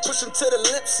do is push him to the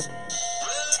lips.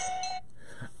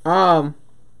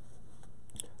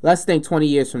 Let's think 20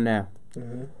 years from now.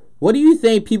 What do you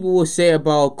think people will say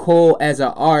about Cole as an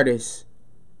artist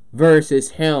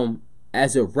versus him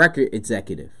as a record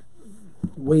executive?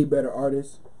 Way better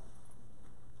artist.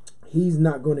 He's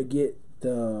not going to get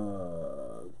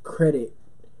the credit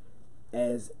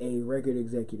as a record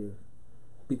executive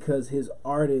because his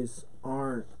artists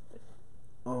aren't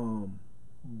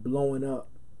blowing up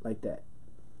like that.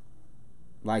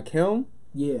 Like him?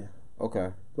 Yeah.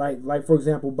 Okay. Like for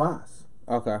example, Boss.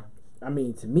 Okay. I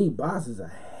mean, to me, Boss is a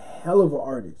hell of an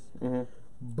artist.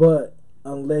 But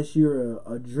unless you're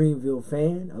a Dreamville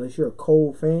fan, unless you're a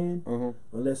Cole fan,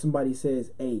 unless somebody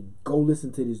says, hey, go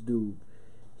listen to this dude,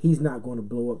 he's not going to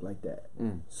blow up like that.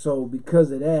 So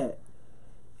because of that,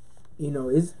 you know,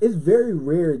 it's very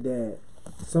rare that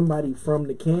somebody from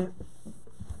the camp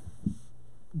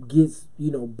gets,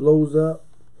 you know, blows up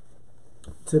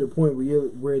to the point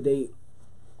where they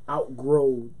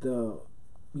outgrow the,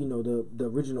 you know, the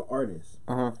original artist.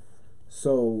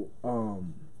 So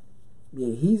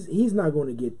yeah, he's not going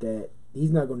to get that.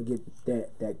 He's not going to get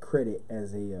that credit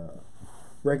as a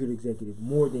record executive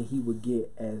more than he would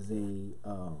get as a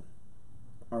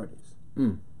artist.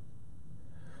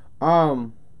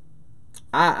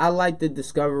 I like the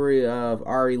discovery of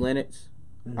Ari Lennox.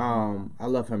 I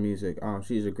love her music.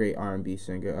 She's a great R&B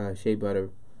singer. Shea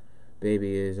Butter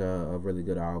Baby is a really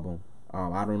good album.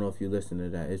 I don't know if you listen to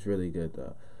that. It's really good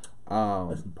though.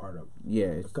 That's part of it.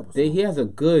 Yeah, he has a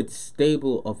good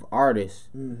stable of artists.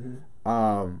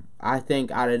 I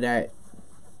think out of that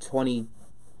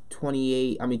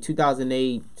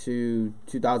 2008 to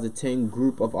 2010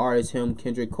 group of artists, him,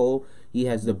 Kendrick Cole, he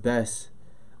has the best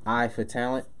eye for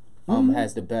talent.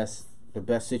 Has the best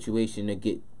situation to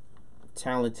get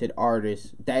talented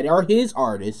artists that are his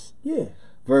artists. Yeah.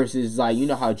 Versus like, you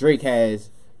know how Drake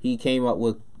he came up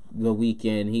with The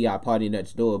Weeknd, he got Party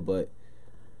Next Door, but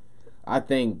I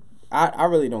think I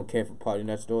really don't care for Party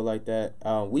Next Door like that.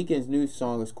 Weeknd's new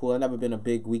song is cool. I've never been a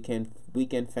big Weeknd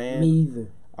fan. Me either.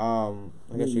 I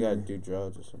guess you gotta do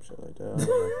drugs or some shit like that.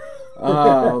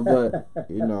 I don't know. But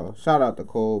you know, shout out to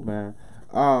Cole, man.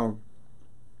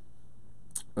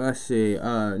 Let's see.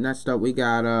 Next up we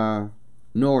got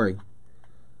Noriega,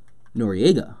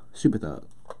 Super Thug.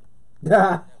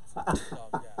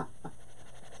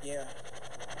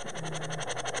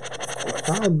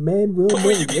 Found man will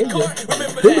When you get caught,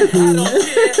 remember that I don't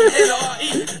care.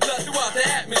 NRE, love throughout the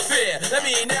atmosphere. Let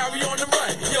me now we on the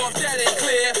run. Yo, if that ain't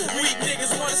clear, weak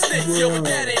niggas wanna snitch. Yo, but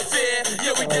that ain't fair.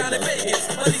 Yo, we down in Vegas,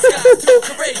 but these guys too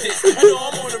courageous. I know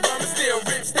I'm on the run, but still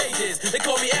rip stages. They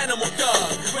call me Animal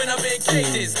Dog when I'm in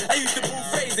cages. I used to move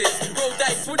phrases, roll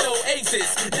dice with no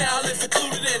aces. Now I live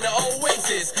secluded in the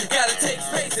Oasis. Gotta take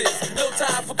spaces, no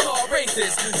time for car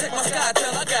races. Check my sky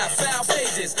till I got foul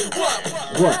pages. What?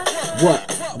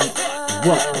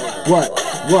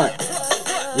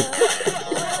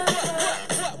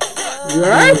 You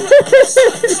alright?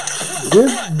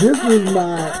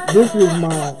 This was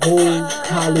my whole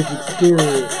college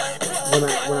experience when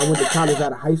I went to college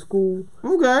out of high school.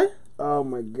 Okay. Oh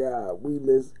my God, we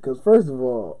listened because first of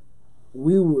all,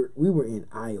 we were in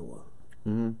Iowa. I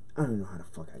don't even know how the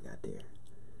fuck I got there,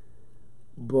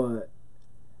 but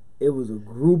it was a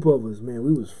group of us, man.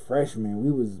 We was freshmen.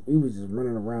 We was just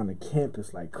running around the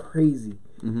campus like crazy,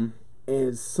 and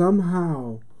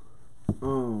somehow,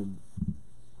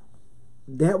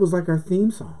 that was like our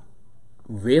theme song.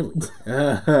 Really?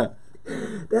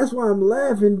 That's why I'm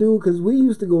laughing, dude. Because we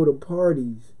used to go to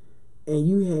parties, and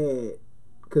you had,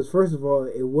 because first of all,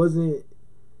 it wasn't,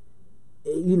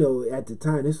 you know, at the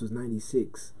time this was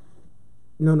 96.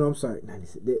 No, I'm sorry,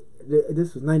 96.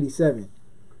 This was 97.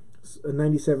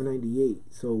 97, 98.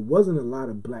 So it wasn't a lot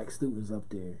of black students up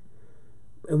there.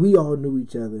 And we all knew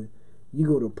each other. You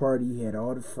go to a party, you had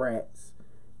all the frats.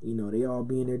 You know, they all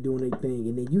be in there doing their thing.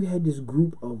 And then you had this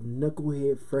group of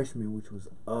knucklehead freshmen, which was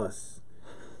us.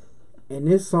 And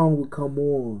this song would come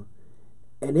on.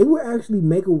 And they would actually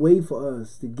make a way for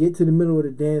us to get to the middle of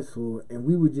the dance floor. And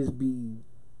we would just be,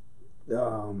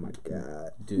 oh my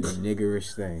God. Do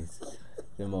niggerish things.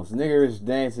 The most niggerish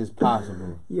dances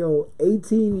possible. Yo,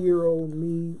 18-year-old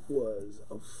me was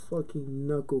a fucking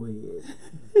knucklehead.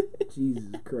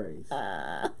 Jesus Christ.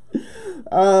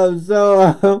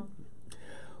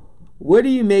 What do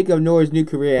you make of Nora's new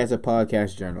career as a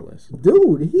podcast journalist?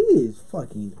 Dude, he is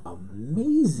fucking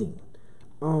amazing.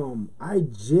 I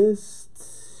just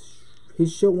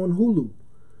his show on Hulu.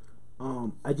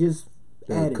 I just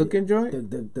added cooking it. joint?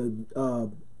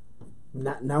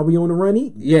 Now we on the run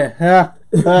eating. Yeah.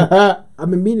 I've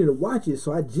been meaning to watch it,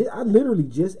 so I literally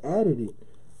just added it.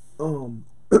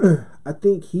 I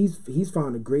think he's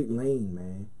found a great lane,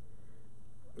 man.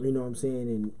 You know what I'm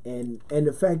saying, and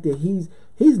the fact that he's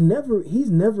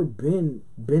never been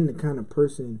the kind of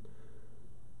person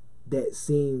that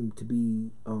seemed to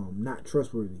be not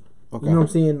trustworthy. Okay. You know what I'm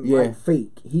saying? Yeah. Like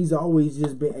fake. He's always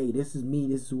just been, hey, this is me,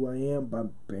 this is who I am,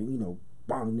 but you know,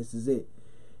 bang, this is it.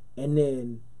 And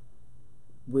then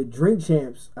with Drink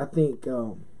Champs, I think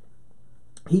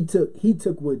he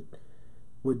took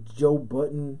what Joe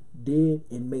Budden did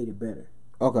and made it better.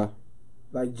 Okay.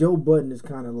 Like Joe Budden is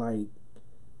kind of like,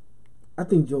 I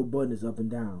think Joe Budden is up and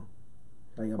down.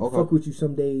 Like I'm fuck with you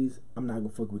some days, I'm not gonna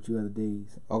fuck with you other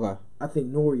days. Okay. I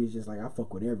think Nori is just like, I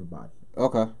fuck with everybody.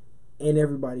 Okay. And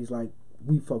everybody's like,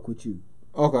 we fuck with you.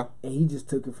 Okay. And he just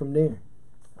took it from there.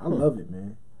 I love it,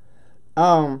 man.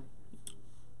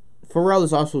 Pharrell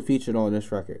is also featured on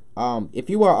this record. If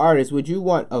you were an artist, would you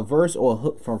want a verse or a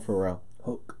hook from Pharrell?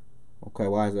 Hook. Okay,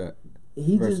 why is that?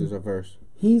 He Versus just, a verse.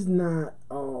 He's not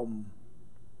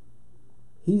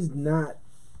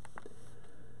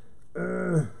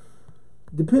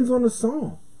depends on the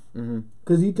song.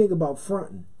 Because you think about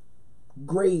Frontin'.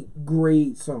 Great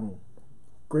song.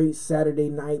 Great Saturday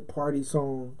night party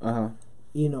song.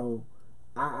 You know,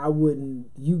 I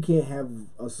wouldn't, you can't have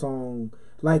a song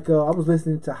like I was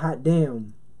listening to Hot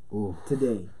Damn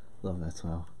today. Love that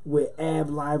song. With Ab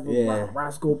Live with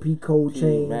Roscoe P. Cold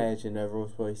Chain. Imagine that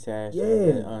Rose Boy Sash. Yeah.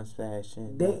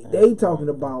 Unsplash. They talking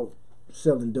about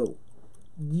selling dope.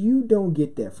 You don't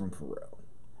get that from Pharrell.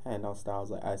 I had no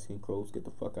styles like Ice Cream Crows. Get the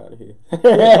fuck out of here. You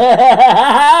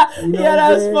know yeah,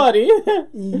 that's funny.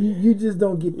 You just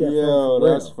don't get that from Pharrell.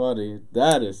 That's funny.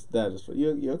 That is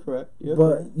you're correct.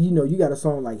 But you know, you got a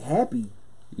song like Happy.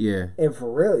 Yeah. And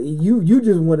Pharrell, you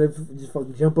just want to just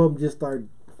fucking jump up and just start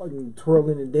fucking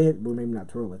twirling and dancing. Well, maybe not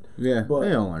twirling. Yeah. But They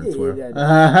don't want to twirl.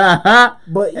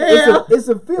 But it's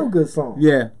a feel good song.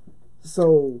 Yeah.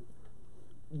 So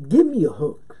give me a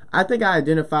hook. I think I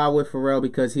identify with Pharrell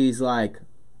because he's like,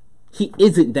 he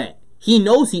isn't that. He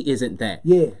knows he isn't that.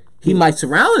 Yeah. He might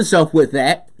surround himself with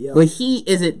that, Yeah. but he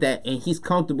isn't that, and he's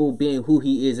comfortable being who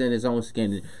he is in his own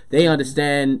skin. They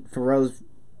understand Pharrell's,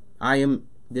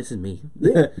 this is me.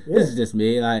 Yeah. This is just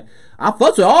me. Like, I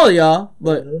fucks with all of y'all,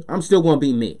 but I'm still gonna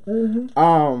be me.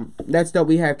 Next up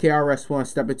we have KRS-One,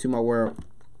 Step Into My World.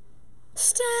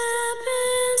 Step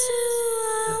into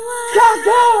a world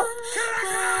where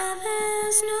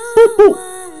there's no one left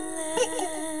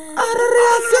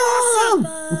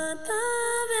but the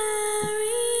very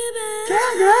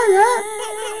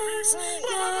best.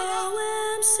 Your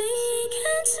MC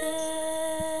can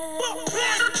tell.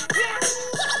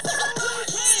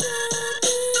 Step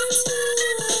into a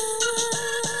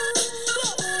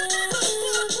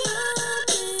world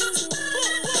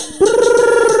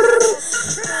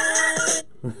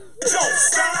where Don't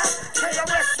stop,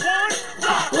 KRS-One,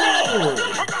 rock on.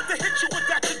 I'm about to hit you with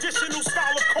that traditional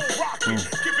style of cold rocking,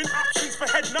 giving options for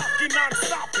head knocking,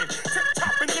 non-stopping,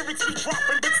 tip-topping, lyrics be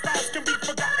dropping, but styles can be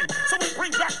forgotten. So we bring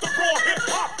back the raw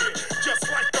hip-hopping, just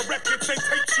like the records and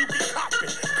tapes you be copping.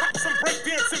 Cop some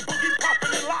breakdancing, boogie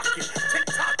popping and locking,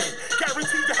 tick-tocking,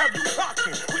 guaranteed to have you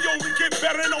clocking. We only get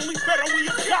better and only better we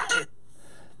have gotten.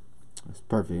 That's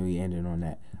perfect. We ended on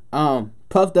that.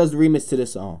 Puff does the remix to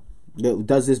this song.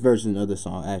 Does this version of the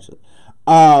song actually.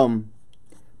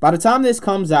 By the time this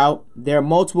comes out, there are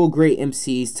multiple great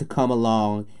MCs to come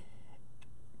along.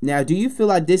 Now, do you feel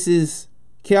like this is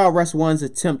KRS-One's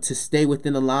attempt to stay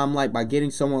within the limelight by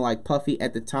getting someone like Puffy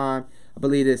at the time? I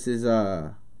believe this is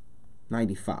 95.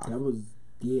 That was,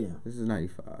 yeah. This is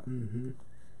 95.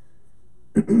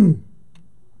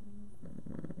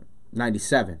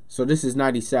 97. So this is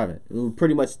 97. It was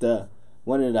pretty much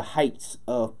one of the heights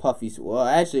of Puffy's. Well,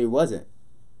 actually, it wasn't.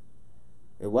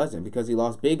 It wasn't because he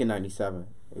lost big in 97.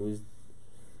 It was.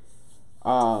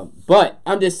 But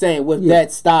I'm just saying, with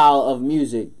that style of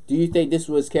music, do you think this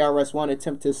was KRS-One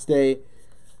attempt to stay?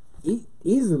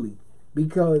 Easily,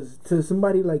 because to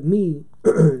somebody like me,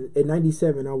 at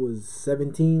 97, I was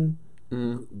 17,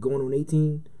 going on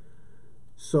 18.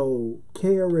 So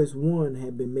KRS-One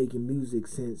had been making music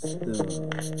since the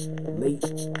late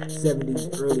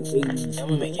 70s, early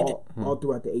 80s, all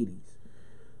throughout the 80s.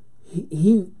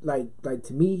 He like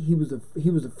to me, he was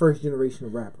the first generation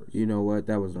of rappers. You know what?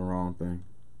 That was the wrong thing.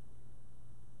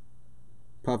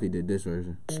 Puffy did this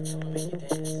version.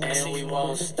 And we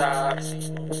won't stop,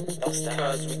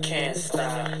 cause we can't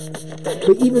stop.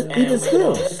 But even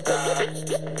still,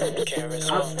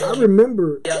 I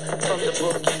remember. From the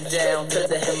Brookie down to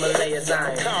the Himalayas,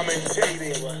 I am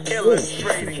Commentating,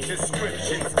 illustrating,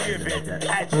 descriptions given,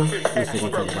 adjective,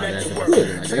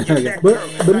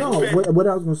 But no, what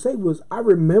I was gonna say was I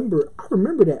remember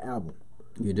that album.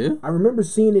 You do? I remember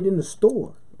seeing it in the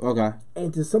store. Okay.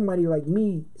 And to somebody like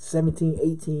me, 17,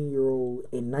 18-year-old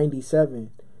in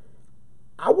 97,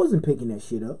 I wasn't picking that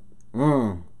shit up.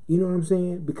 Mm. You know what I'm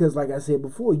saying? Because like I said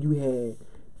before, you had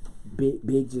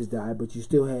Big just died, but you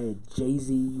still had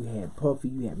Jay-Z, you had Puffy,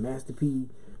 you had Master P,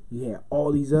 you had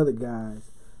all these other guys.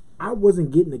 I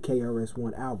wasn't getting the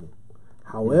KRS-One album.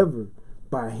 However,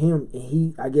 by him, and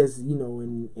he, I guess, you know,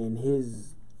 in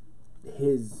his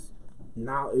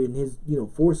now in his, you know,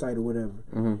 foresight or whatever,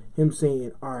 him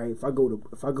saying, all right, if I go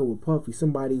with Puffy,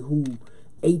 somebody who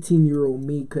 18-year-old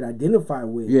me could identify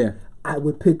with, Yeah. I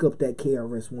would pick up that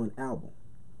KRS-One album.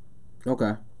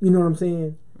 Okay. You know what I'm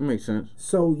saying? That makes sense.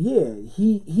 So yeah,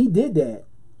 he did that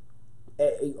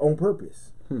on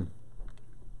purpose.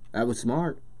 That was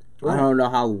smart. Right. I don't know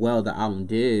how well the album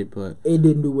did, but It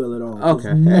didn't do well at all. 'Cause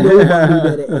Okay.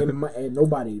 Nobody and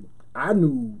nobody I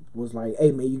knew was like,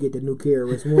 hey man, you get the new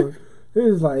KRS-One. It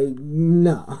was like,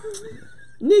 nah.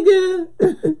 nigga.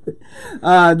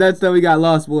 That's that we got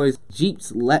Lost Boys.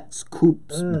 Jeeps, Let's,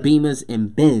 Coupes, Beamers,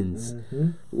 and Benz.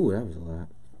 Ooh, that was a lot.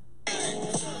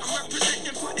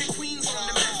 representing putting Queens on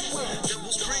the map.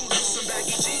 Double spring with some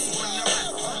baggy jeans when I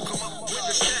rap. Come up with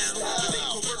the style, but they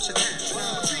coerce it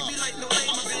down. Treat me like no name,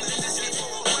 I've been in this game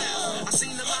for a while. I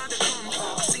seen a lot to come,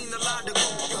 I seen a lot to go,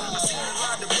 I seen a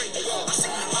lot to break, I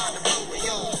seen a lot to blow.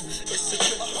 Yo, it's a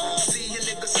trip, see a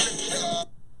nigga slip.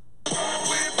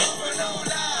 We're moving on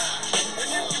live,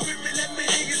 and if you with me, let me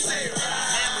hear you say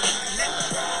right.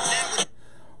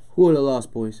 Who are the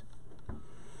Lost Boys?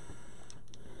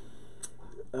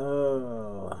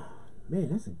 Man,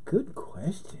 that's a good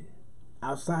question.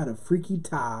 Outside of Freaky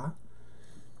Ty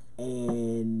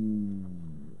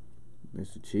and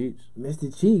Mr. Cheeks,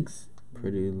 Mr. Cheeks,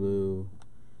 Pretty Lou,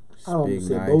 I almost Big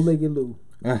said Nice. Bow-Legged Lou.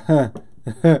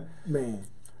 Man,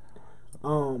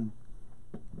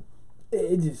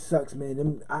 it just sucks,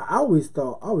 man. I always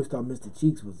thought Mr.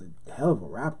 Cheeks was a hell of a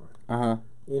rapper. Uh-huh.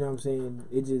 You know what I'm saying?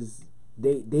 It just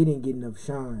they didn't get enough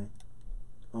shine.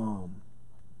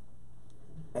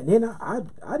 And then I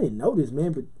didn't know this,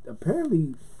 man, but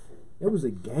apparently there was a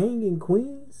gang in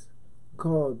Queens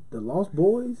called the Lost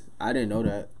Boys, I didn't know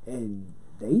that. and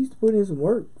they used to put in some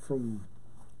work from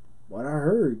what I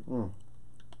heard.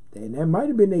 And that might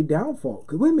have been their downfall.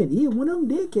 Cause wait a minute, yeah, one of them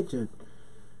did catch a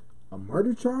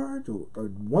murder charge, or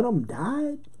one of them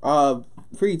died.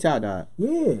 Free Ty died.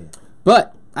 Yeah,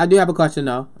 But I do have a question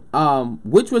though.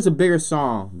 Which was a bigger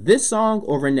song, this song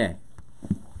or Renee?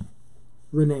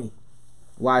 Renee.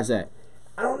 Why is that?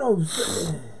 I don't know.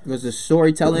 Was the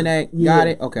storytelling that Yeah. got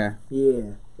it? Okay.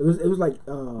 Yeah, it was like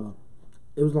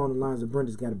it was along the lines of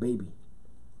Brenda's Got a Baby.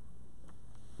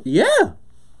 Yeah.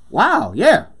 Wow.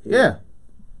 Yeah. Yeah.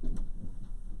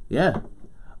 Yeah.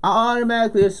 I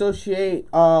automatically associate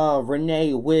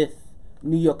Renee with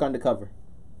New York Undercover.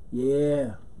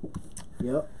 Yeah.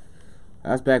 Yep.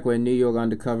 That's back when New York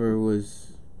Undercover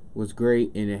was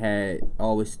great, and it had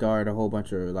always starred a whole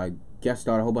bunch of guest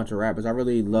starred a whole bunch of rappers. I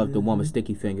really loved the one with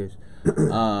Sticky Fingers.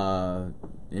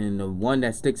 And the one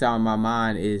that sticks out in my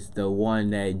mind is the one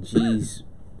that G's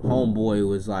homeboy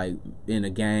was like in a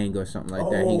gang or something like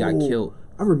that. He got killed.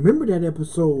 I remember that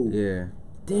episode. Yeah.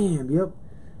 Damn. Yep.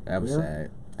 That was Yep.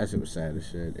 sad. That shit was sad as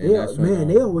shit. And Yeah, that's when, man.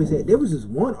 They always had. There was this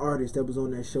one artist that was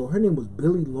on that show. Her name was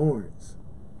Billy Lawrence.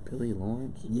 Billy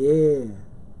Lawrence? Yeah.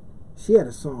 She had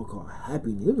a song called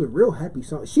Happiness. It was a real happy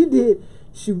song. She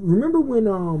remember when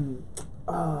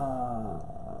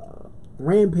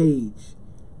Rampage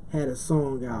had a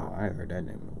song Oh, out. I heard that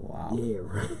name in a while. Yeah,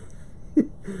 right.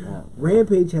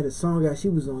 Rampage had a song out. She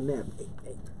was on that.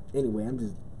 Anyway,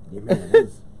 man, that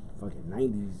was fucking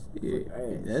 90s. Yeah,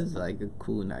 that's like a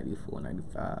cool 94,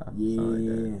 95. Yeah.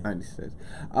 Something like that. 96.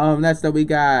 Next up we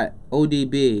got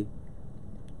ODB.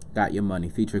 Got Your Money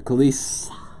featuring Khalees.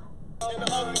 And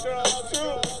the other girls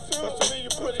too, but to me you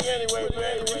pretty anyway,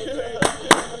 baby.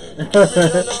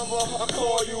 I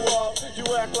call you up, you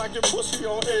act like your pussy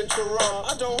on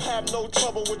Intera. I don't have no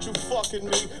trouble with you fucking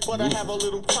me, but I have a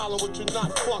little problem with you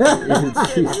not fucking me.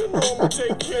 Baby, you know I'ma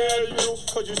take care of you,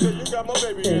 cause you said you got my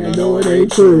baby And and I know it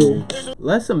ain't true.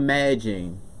 Let's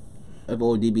imagine if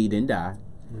ODB didn't die.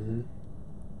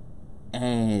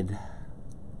 And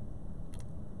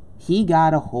he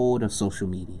got a hold of social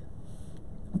media.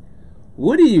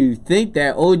 What do you think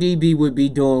that ODB would be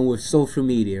doing with social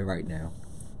media right now?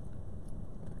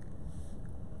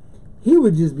 He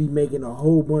would just be making a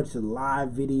whole bunch of live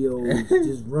videos,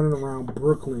 just running around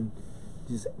Brooklyn,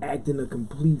 just acting a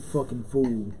complete fucking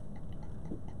fool.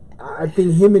 I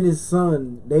think him and his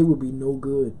son, they would be no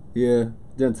good. Yeah,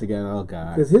 them together. Oh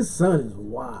God. Because his son is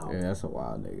wild. Yeah, that's a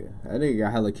wild nigga. That nigga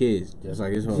got hella kids, just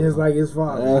like his father. Just like his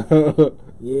father.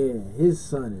 Yeah, his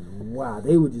son is wild.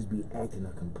 They would just be acting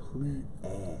a complete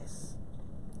ass.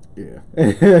 Yeah.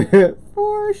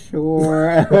 For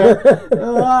sure.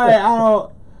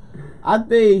 I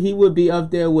think he would be up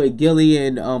there with Gilly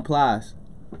and Plies.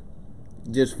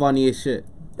 Just funny as shit.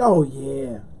 Oh,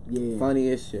 yeah. Yeah. Funny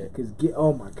as shit. Because,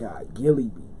 oh my God, Gilly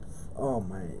be... Oh,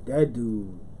 man, that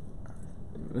dude...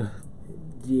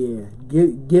 Yeah,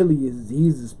 Gilly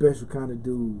he's a special kind of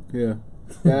dude. Yeah.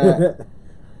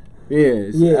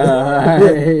 Yes. Yeah.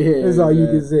 That's all you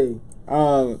can say.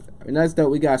 Next up,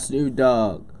 we got Snoop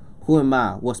Dogg. Who am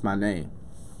I? What's my name?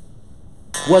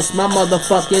 What's my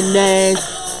motherfucking name?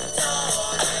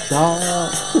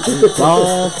 Dog.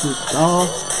 Dog.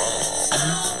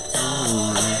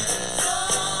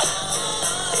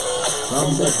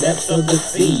 From the depths of the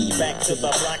sea, back to the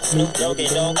block, Snoop Doggy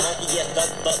Dogg, monkey at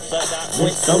the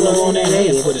went solo on that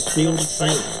ass with a spill the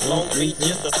same. Long Beach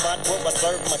is the spot where I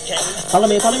serve my cane. Follow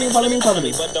me,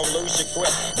 but don't lose your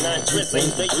grip. 9 dress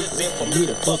ain't the easy for me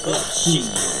to fuck up shit.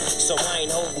 So I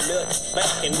ain't holding nuts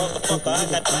back, and motherfucker, I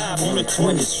got 5 on the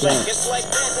 20 sack. It's like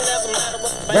that, and as a matter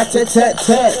of fact,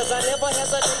 Rat-tat-tat-tat. cause I never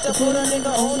hesitate to put a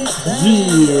nigga on his back.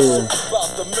 Yeah.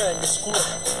 About the manuscript.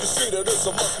 You see that it's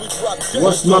a must we drop down.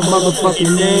 What's my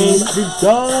motherfucking name? Snoop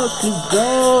Dogg.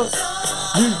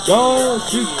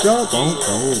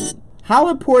 How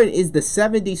important is the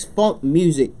 70s funk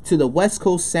music to the West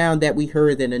Coast sound that we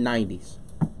heard in the 90s?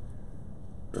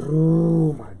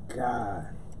 Oh my God.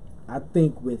 I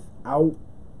think without...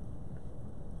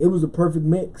 It was a perfect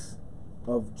mix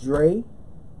of Dre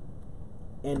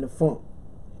and the funk.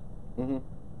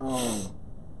 Mm-hmm.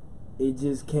 It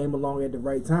just came along at the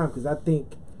right time because I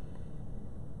think...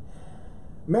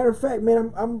 Matter of fact,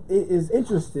 man, it's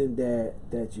interesting that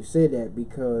you say that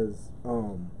because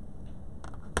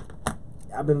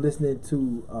I've been listening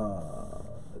to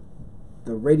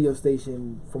the radio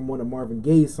station from one of Marvin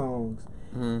Gaye's songs,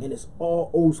 and it's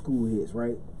all old school hits,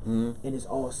 right? And it's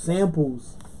all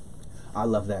samples. I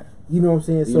love that. You know what I'm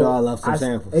saying? You know I love some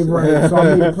samples. Right. So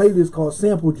I made a playlist called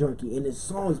Sample Junkie, and this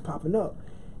song is popping up,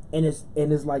 and it's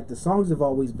like the songs have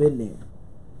always been there,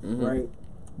 right?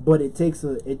 But it takes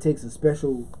a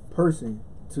special person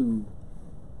to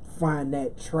find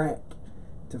that track,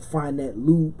 to find that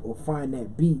loop or find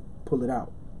that beat, pull it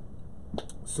out.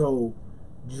 So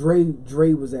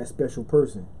Dre was that special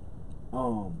person,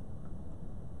 and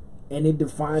it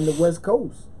defined the West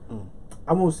Coast.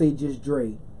 I won't say just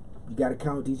Dre. You got to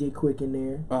count DJ Quick in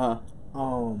there.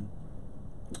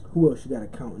 Who else you got to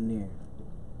count in there?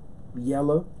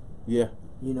 Yella. Yeah.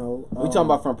 You know, We talking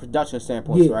about from production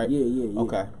standpoints, right? Yeah.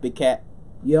 Okay. Big Cat.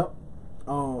 Yep.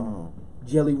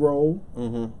 Jelly Roll.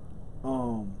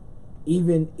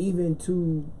 Even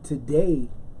to today.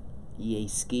 EA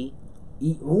Ski.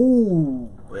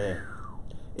 Ooh. Yeah.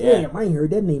 Damn, I ain't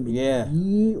heard that name in Yeah.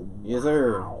 years. Yes,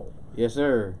 sir. Wow. Yes,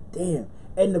 sir. Damn.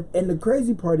 And the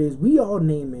crazy part is we're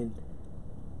naming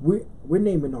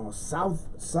all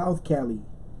South Cali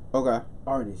Okay.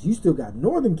 artists. You still got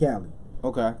Northern Cali.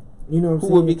 Okay. You know what I'm Who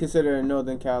saying? would be considered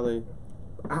Northern Cali?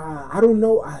 I don't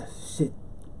know. Shit.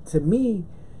 To me,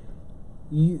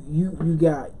 you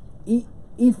got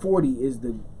E40 is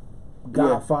the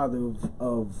godfather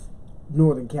of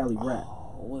Northern Cali rap.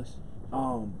 What's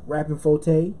Rapping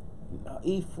Forte.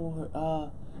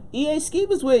 E4? EA Ski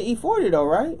was with E40 though,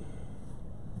 right?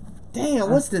 Damn,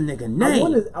 what's the nigga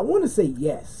name? I want to say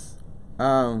yes.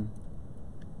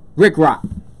 Rick Rock.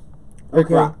 Rick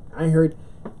Okay. Rock. I ain't heard.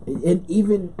 And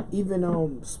even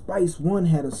Spice One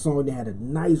had a song that had a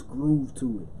nice groove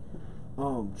to it.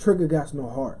 Trigger Got No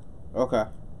Heart. Okay.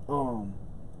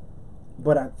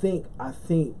 But I think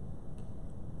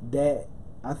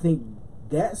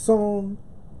that song,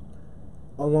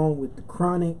 along with the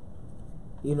Chronic,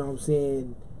 you know what I'm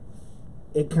saying,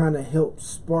 it kind of helped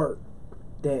spark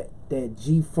that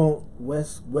G Funk,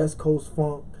 West Coast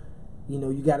funk. You know,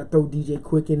 you got to throw DJ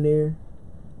Quick in there.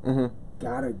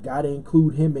 Gotta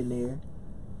include him in there.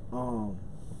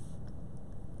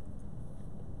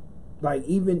 Like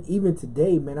even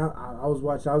today, man, I was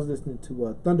listening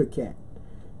to Thundercat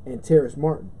and Terrace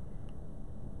Martin.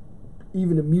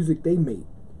 Even the music they make,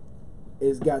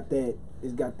 it's got that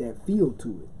feel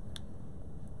to it.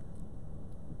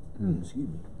 Excuse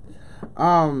me.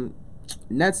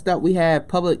 Next up, we have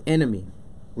Public Enemy,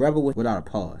 Rebel Without a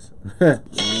Pause. Yes,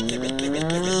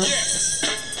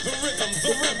 the rhythm, the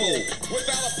rebel.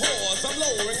 Without a pause, I'm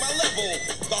lowering my level.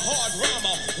 The hard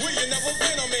rhymer, where you never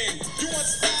been, I'm in. You want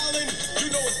styling? You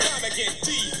know it's time again.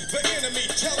 D, the enemy,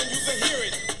 telling you to hear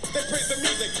it. They praise the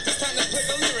music, it's time to play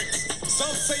the lyrics.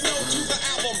 Some say no to the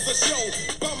album, the show.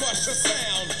 Bum rush the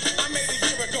sound. I made a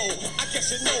year ago. I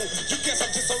guess you know. You guess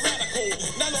I'm just a radical.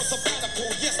 Not on sabbatical.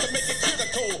 Yes, to make it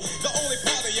critical. The only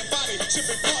part of your body should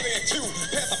be party and two.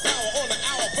 Pass the power on the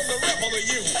hour from the rebel to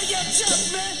you. Hey, yo, Chuck,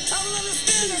 man, I don't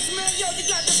understand this, man. Yo, you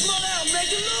got this one out, man.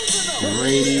 You're losing them.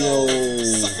 Radio.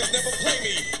 Suckers never play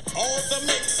me. All the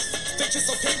mix. They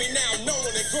just okay me now, known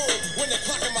and grown. When they're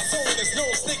clocking my soul, there's no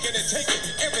sneaking and taking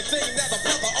everything that the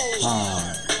brother owns.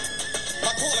 My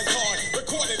calling card,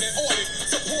 recorded and ordered.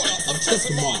 Supporter of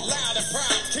Chesimard, loud and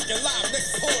proud, kicking live,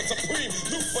 next poet supreme.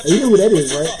 You know who that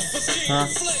is, right? Huh?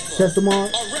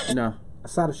 Chesimard, No.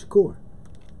 Asada Shakur.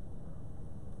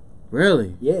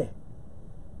 Really? Yeah,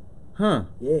 Huh.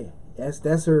 yeah.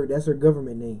 That's her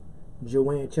government name,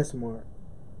 Joanne Chesimard.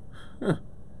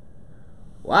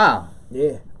 Wow.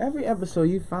 Yeah. Every episode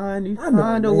you find I know,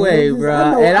 a man. way, Just- bro.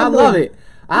 I know- And I I know. love it.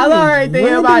 I love everything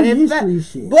Random about it. history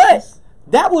shit. But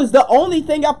that was the only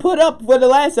thing I put up for the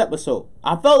last episode.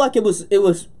 I felt like it was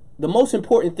the most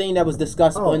important thing that was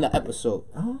discussed Oh. in the episode.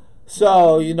 Uh-huh.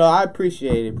 So, I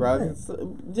appreciate it, bro. Right. It's,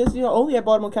 just, only at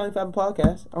Baltimore County Fiber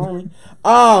Podcast. Only.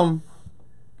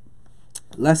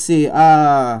 Let's see.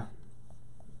 Are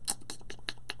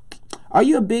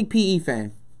you a big PE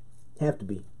fan? Have to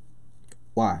be.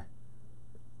 Why?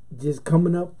 Just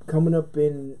coming up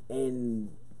in 80s,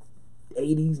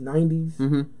 90s.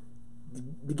 Mm-hmm.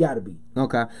 You gotta be.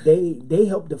 Okay. They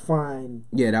helped define.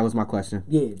 Yeah, that was my question.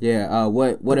 Yeah. Yeah.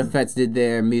 What effects did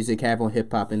their music have on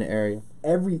hip hop in the area?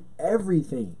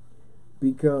 Everything,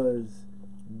 because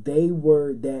they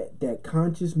were that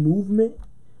conscious movement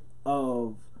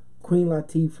of Queen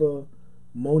Latifah,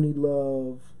 Moni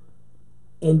Love,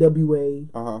 NWA.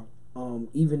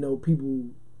 Even though people,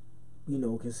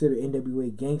 consider NWA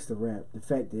gangster rap, the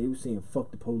fact that they were saying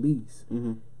 "fuck the police."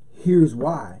 Mm-hmm. Here's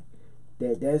why.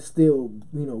 That's still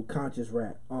conscious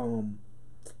rap.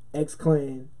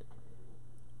 X-Clan,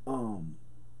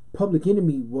 Public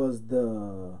Enemy was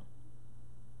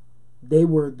they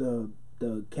were the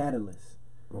catalyst.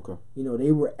 Okay.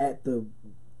 They were at the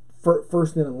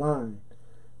first in the line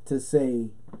to say,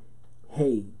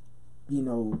 hey,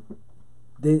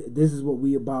 this is what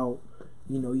we about.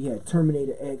 You had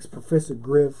Terminator X, Professor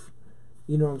Griff,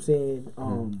 you know what I'm saying?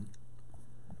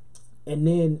 And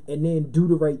then Do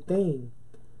the Right Thing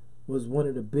was one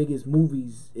of the biggest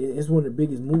movies. It's one of the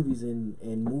biggest movies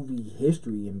in movie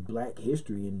history, in black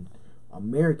history, in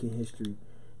American history.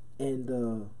 And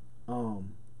the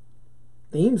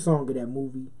theme song of that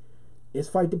movie is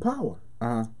Fight the Power.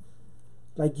 Uh-huh.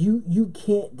 Like you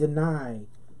can't deny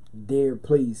their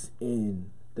place in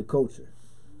the culture.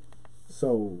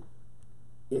 So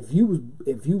if you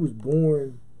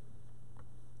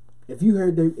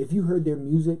heard their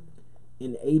music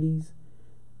in the 80s,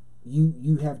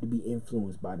 you have to be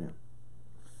influenced by them.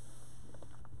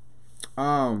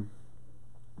 How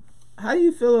do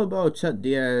you feel about Chuck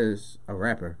Diaz, a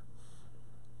rapper?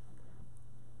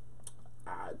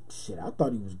 I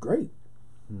thought he was great.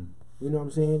 You know what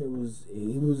I'm saying?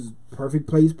 He was perfect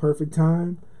place, perfect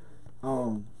time.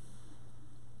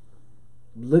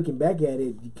 Looking back at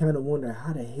it, you kind of wonder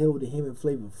how the hell did him and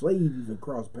Flavor Flav even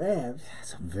cross paths?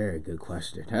 That's a very good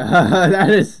question. That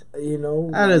is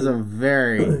a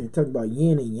very talk about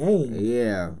yin and yang.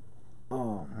 Yeah.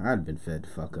 I'd been fed the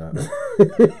fuck up.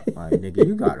 Like, nigga,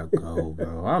 you gotta go,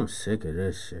 bro. I'm sick of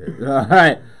this shit.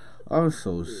 Alright. I'm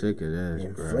so sick of this,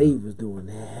 And bro. Flav was doing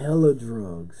hella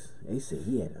drugs. They said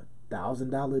he had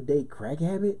 $1,000 a day crack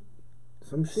habit.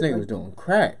 Some This shit. nigga Like was doing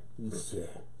crack.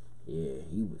 Yeah,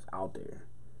 he was out there.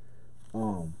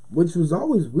 Which was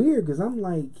always weird because I'm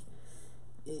like,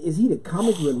 is he the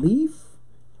comic relief?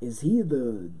 Is he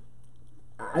the?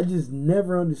 I just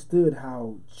never understood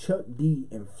how Chuck D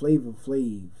and Flavor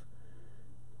Flav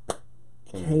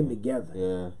came together.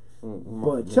 Yeah.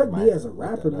 But Chuck D as a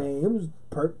rapper, man, it was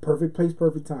perfect place,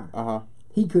 perfect time.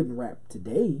 He couldn't rap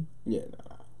today. Yeah.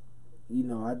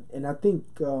 I think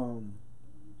the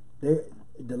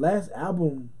last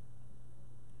album,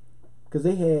 because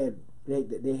they had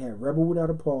Rebel Without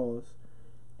a Pause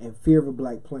and Fear of a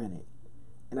Black Planet,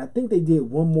 and I think they did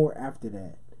one more after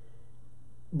that,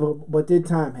 but their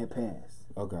time had passed.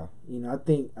 Okay. I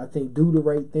think Do the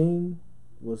Right Thing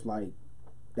was like,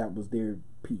 that was their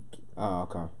peak. Oh,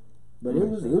 okay. But it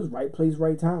was right place,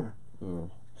 right time.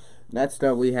 Next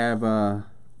up, we have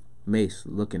Mace,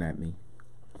 Looking at Me.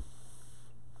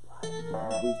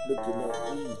 Always looking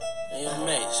at me. Hey, yo,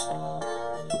 Mace. You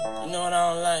know what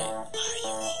I don't like?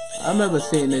 I remember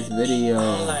seeing this video I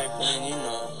don't like when, you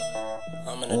know,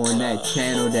 I'm in the on club. that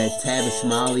channel that Tavis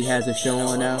Smiley has a show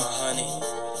on now. My honey.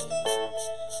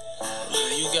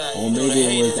 You got, Or you know, maybe the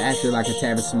it was haters. actually like a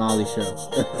Tavis Smiley show.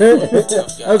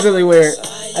 That was really weird.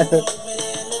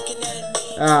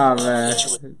 Oh man.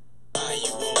 Some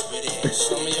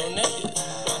of your niggas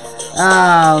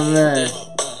Oh man.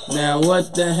 Now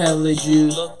what the hell did you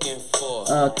looking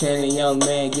for. can a young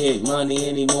man get money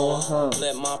anymore? Huh?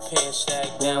 Let my pants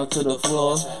sag Down to the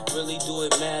floor. Really do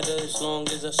it matter as long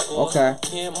as I score? Okay.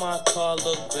 Can't my car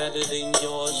look better than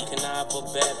yours? Can I have a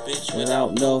bad bitch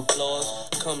Without without no- no flaws?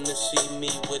 Come to see me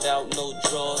without no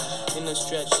drawers. In a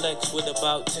stretch Lex with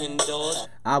about 10 doors.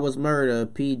 I was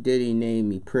murdered. P. Diddy named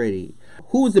me pretty.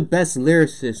 Who was the best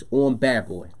lyricist on Bad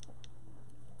Boy?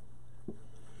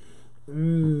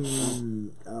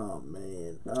 Oh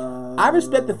man. I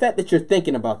respect the fact that you're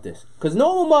thinking about this. Because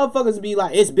no motherfuckers be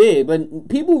like, it's big. But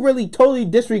people really totally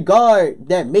disregard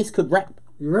that Mace could rap.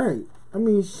 You're right. I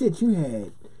mean, shit, you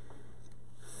had.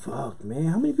 Fuck, man.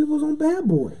 How many people was on Bad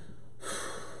Boy?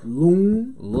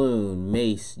 Loon,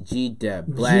 Mace, G-Dep,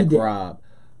 Black G-Dep. Rob,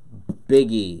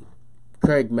 Biggie,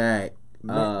 Craig Mack,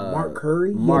 Mark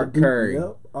Curry. Mark Curry.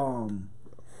 Yep.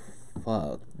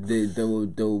 Fuck.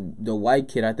 The white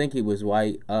kid, I think he was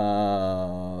white.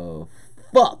 Fuck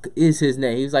is his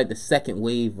name. He was like the second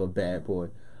wave of Bad Boy.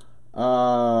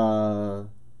 The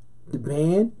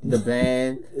band. The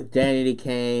band, Danny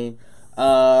Kane.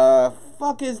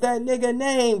 Fuck is that nigga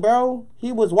name, bro?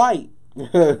 He was white. he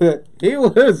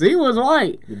was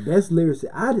white. The best lyricist.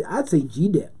 I'd say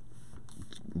G-Dep.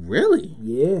 Really?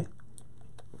 Yeah.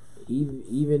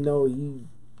 Even though he.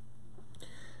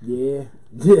 Yeah.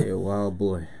 Yeah, wild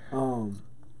boy.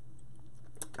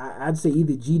 I'd say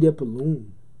either G-Dep or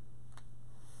Loon.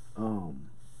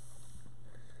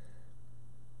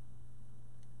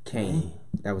 Kane.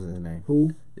 That was his name.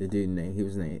 Who? The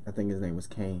dude's name. I think his name was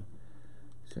Kane.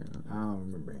 So, I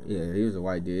don't remember him. yeah, he was a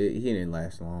white dude. He didn't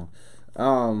last long.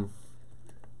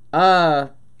 The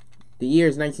year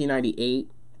is 1998.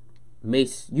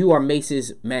 Mace, you are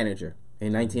Mace's manager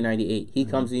in 1998. He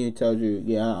comes to you and tells you,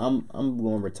 "Yeah, I'm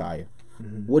going to retire."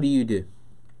 What do you do?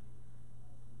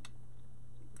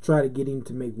 Try to get him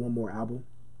to make one more album.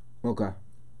 Okay.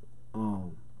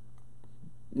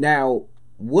 Now,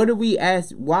 what do we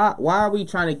ask? Why are we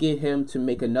trying to get him to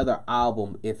make another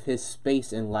album if his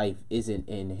space in life isn't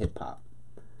in hip hop?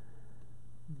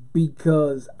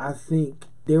 Because I think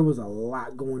there was a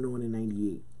lot going on in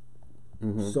 '98.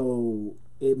 So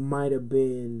it might have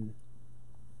been.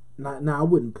 Now I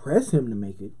wouldn't press him to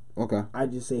make it. Okay. I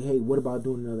just say, hey, what about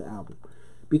doing another album?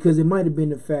 Because it might have been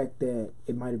the fact that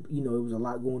it might have, it was a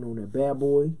lot going on at Bad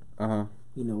Boy.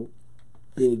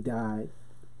 Big died.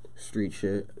 Street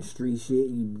shit. Street shit.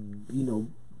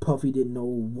 Puffy didn't know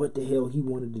what the hell he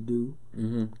wanted to do.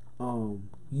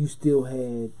 You still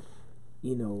had,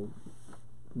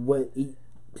 what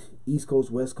East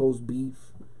Coast West Coast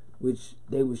beef, which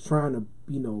they was trying to,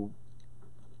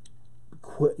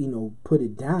 put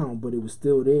it down, but it was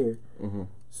still there.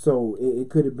 So it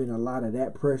could have been a lot of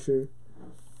that pressure.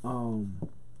 So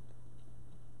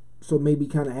maybe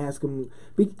kind of ask him,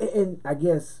 and I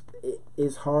guess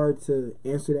it's hard to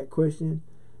answer that question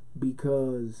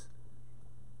because,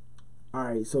 all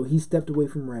right, so he stepped away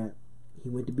from rap, he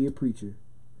went to be a preacher,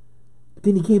 but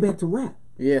then he came back to rap.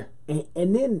 Yeah.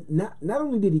 And then not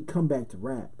only did he come back to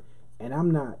rap, and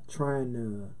I'm not trying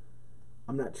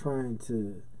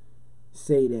to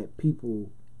say that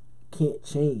people can't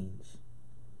change,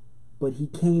 but he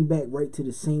came back right to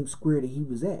the same square that he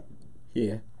was at.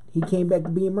 Yeah. He came back to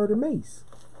being Murder Mace.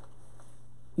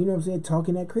 You know what I'm saying?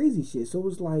 Talking that crazy shit. So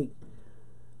it's like,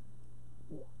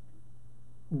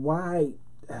 why?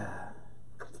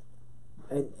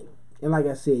 And like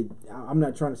I said, I'm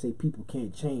not trying to say people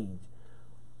can't change,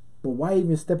 but why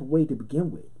even step away to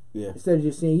begin with? Yeah. Instead of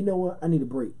just saying, you know what, I need a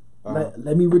break.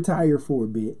 Let me retire for a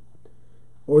bit,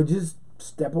 or just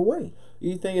step away.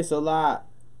 You think it's a lot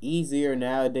easier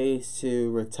nowadays to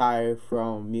retire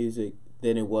from music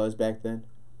than it was back then?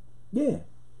 Yeah,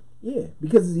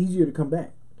 because it's easier to come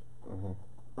back.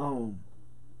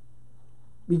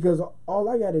 Because all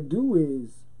I got to do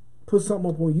is put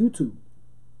something up on YouTube.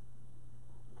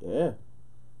 Yeah.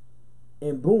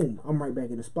 And boom, I'm right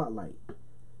back in the spotlight.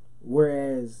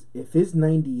 Whereas if it's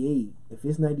 98, if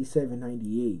it's 97,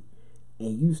 98,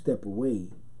 and you step away,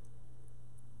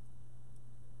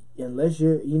 unless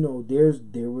you're,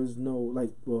 there was no,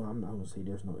 like, well, I'm not gonna say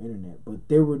there's no internet, but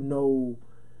there were no,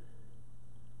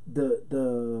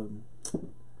 the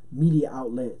media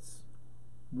outlets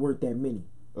weren't that many.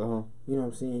 Uh-huh. You know what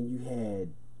I'm saying? You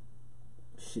had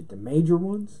the major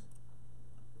ones,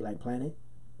 Black Planet.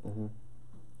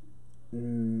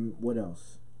 What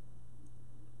else?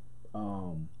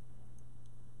 I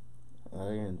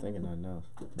didn't think of nothing else.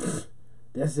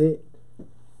 That's it.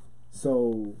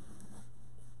 So,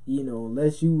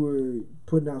 unless you were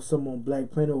putting out something on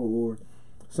Black Planet or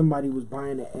somebody was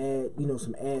buying an ad,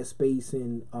 some ad space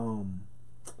in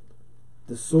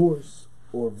The Source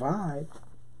or Vibe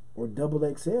or Double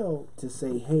XL to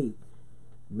say, hey,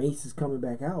 Mace is coming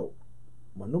back out.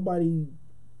 Well, nobody,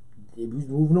 it was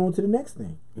moving on to the next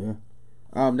thing. Yeah.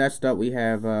 Next up we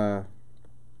have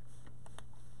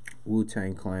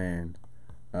Wu-Tang Clan,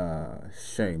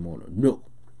 Shame on a No.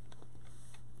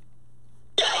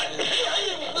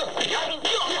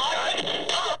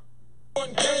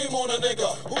 One game on a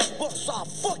nigga who busts our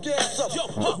fuck ass up. Yo,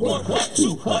 hut 1, hut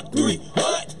 2, hut 3,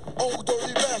 hut. Old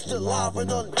dirty bastard, live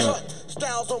and uncut.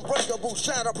 Styles unbreakable,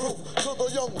 shatterproof. To the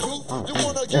young youth, you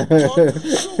wanna get drunk?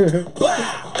 Shoot,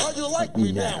 bow. How you like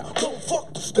me now? Don't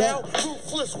fuck the style,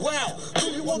 ruthless, wow.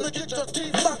 Do you wanna get your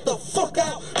teeth knocked the fuck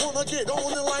out? Wanna get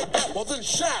on it like that? Well then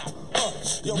shout.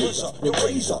 Your RZA, your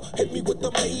razor, hit me with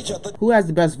the major. Who has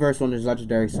the best verse on this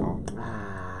legendary song?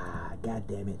 God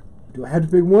damn it. Do I have to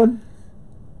pick one?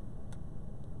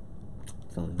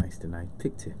 Feeling nice tonight.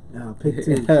 Pick two. No, pick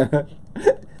two.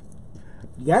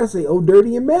 You gotta say Old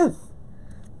Dirty and Meth.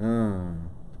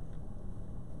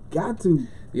 Got to.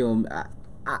 Yo,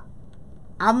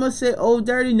 I'm gonna say Old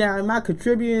Dirty now. Am I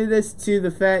contributing this to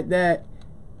the fact that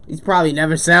he's probably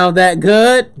never sound that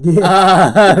good?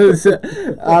 Yeah.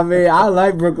 I mean, I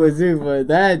like Brooklyn too, but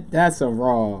that's some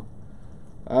raw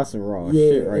shit right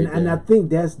there. And I think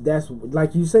that's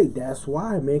like you say, that's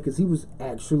why, man, because he was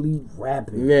actually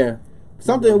rapping. Yeah,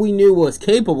 something we knew was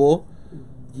capable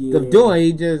of doing.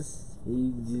 He just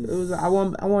it was. I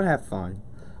want to have fun.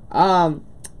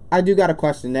 I do got a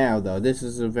question now though. This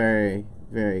is a very,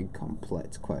 very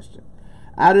complex question.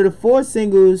 Out of the 4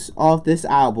 singles off this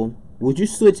album, would you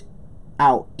switch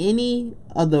out any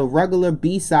of the regular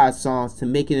B-side songs to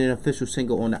make it an official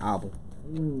single on the album?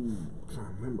 I'm trying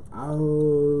to remember.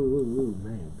 Oh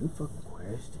man, good fucking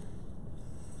question.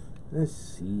 Let's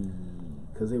see,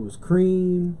 because it was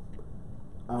Cream.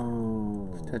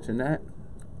 Touching that.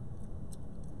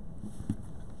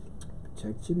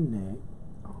 Protect Your Neck.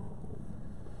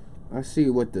 I see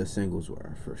what the singles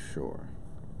were for sure.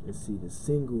 Let's see, the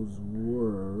singles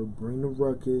were Bring the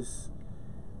Ruckus,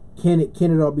 Can It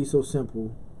All Be So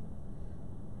Simple,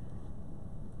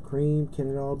 Cream, Can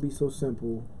It All Be So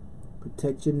Simple,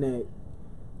 Protect Your Neck,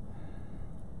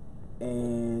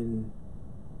 and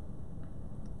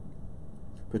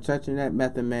Protect Your Neck,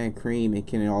 Method Man, Cream, and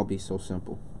Can It All Be So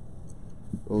Simple.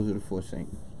 Those are the 4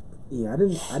 singles. Yeah, I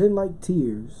didn't like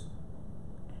Tears.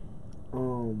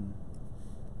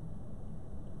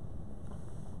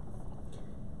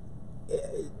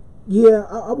 Yeah,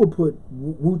 I would put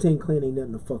Wu-Tang Clan Ain't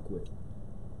Nothing to Fuck With.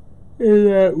 And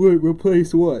that would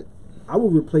replace what? I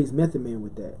would replace Method Man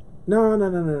with that. No.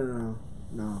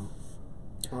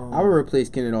 I would replace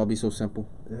Can It All Be So Simple.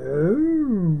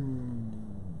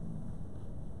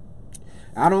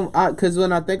 Because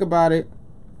when I think about it,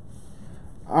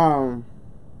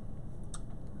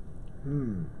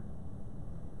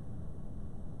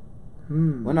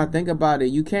 when I think about it,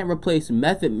 you can't replace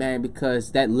Method Man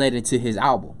because that led into his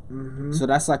album. Mm-hmm. So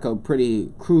that's like a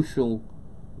pretty crucial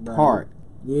part.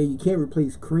 Yeah, you can't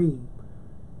replace Cream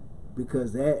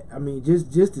because that, I mean, just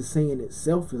the saying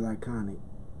itself is iconic.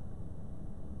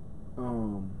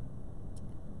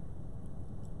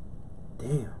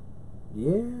 Damn.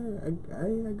 Yeah,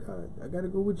 I gotta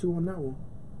go with you on that one.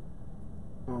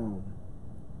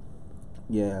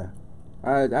 Yeah.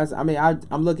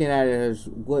 I'm looking at it as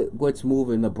what's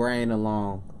moving the brand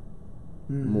along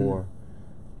more.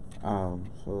 So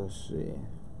let's see.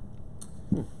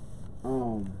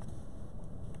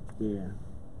 Yeah.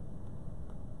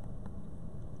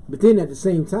 But then at the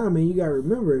same time, man, you gotta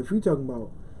remember, if you're talking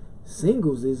about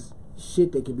singles, is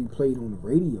shit that can be played on the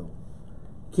radio.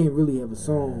 You can't really have a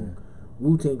song,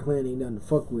 Wu-Tang Clan Ain't Nothing to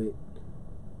Fuck With,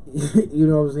 you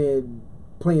know what I'm saying,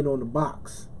 playing on the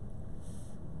box.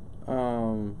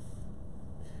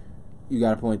 You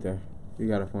got a point there.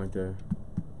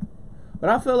 But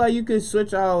I feel like you could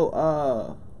switch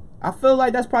out. I feel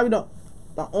like that's probably the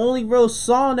only real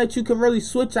song that you can really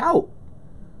switch out.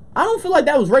 I don't feel like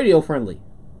that was radio friendly.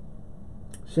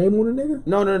 Shame on a nigga?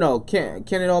 No. Can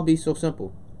It All Be So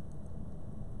Simple?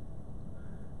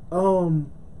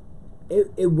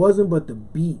 It wasn't, but the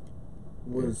beat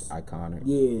was iconic.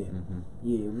 Yeah,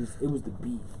 yeah. It was the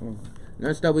beat.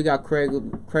 Next up, we got Craig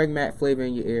Mack, Flavor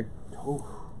in Your Ear.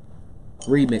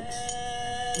 Remix.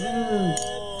 Come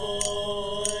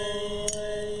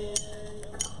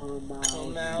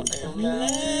out and lie.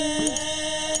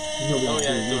 You know we Oh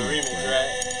gotta yeah, do do a a remix. remix, right?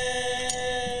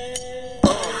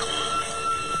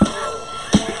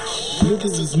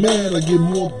 Niggas is mad, I get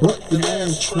more butt than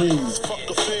ashtrays. Fuck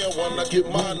a fair one, I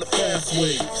get mine the fast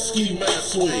way. Ski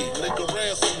mask way, nigga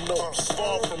ransom notes.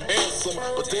 Far from handsome,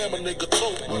 but damn a nigga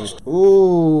tote much.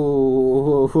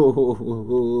 Ooh,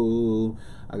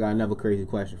 I got another crazy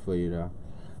question for you though.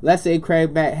 Let's say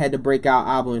Craig Mack had to break out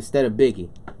album instead of Biggie,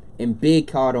 and Big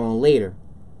caught on later,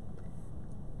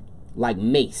 like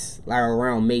Mace, like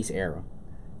around Mace era.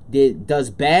 Does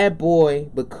Bad Boy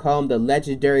become the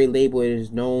legendary label it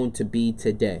is known to be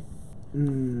today?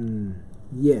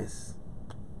 Yes.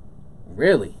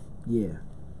 Really? Yeah.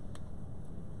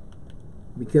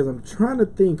 Because I'm trying to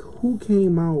think who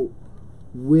came out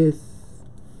with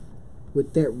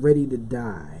that Ready to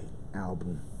Die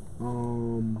album.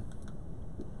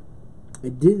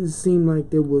 It didn't seem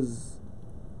like there was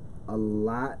a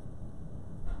lot.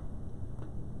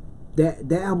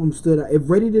 That album stood out. If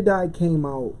Ready to Die came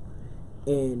out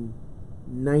in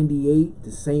 98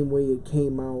 the same way it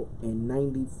came out in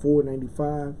 94,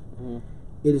 95,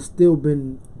 it has still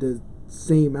been the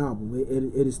same album.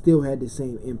 It has still had the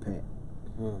same impact.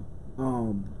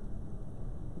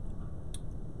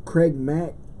 Craig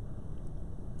Mack,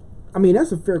 I mean,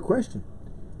 that's a fair question,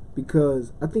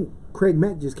 because I think Craig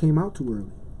Mack just came out too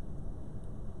early.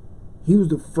 He was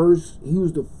the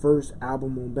first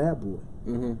album on Bad Boy.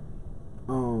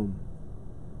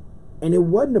 And it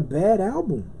wasn't a bad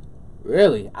album.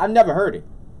 Really? I've never heard it.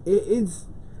 It's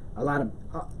a lot of,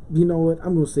 you know what?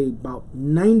 I'm gonna say about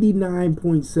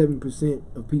 99.7%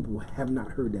 of people have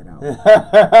not heard that album.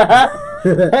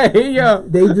 Hey, yo.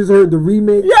 They just heard the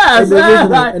remix. Yes,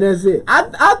 and, and that's it.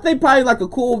 I think probably like a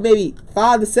cool maybe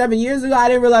 5 to 7 years ago, I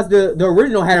didn't realize the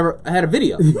original had a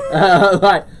video.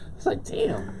 Like it's like,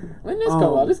 damn, when this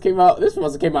come out? This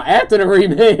must have came out after the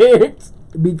remix.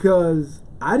 Because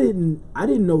I didn't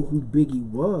know who Biggie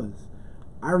was.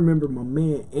 I remember my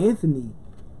man Anthony.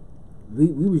 We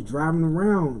was driving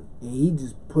around and he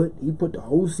put the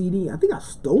whole CD. I think I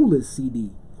stole his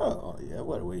CD. Oh yeah,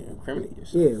 what a way to incriminate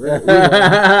yourself. Yeah, right.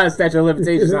 Yeah. Statute of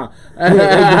limitations, huh?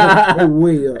 Yeah,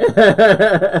 way up.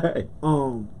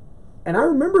 And I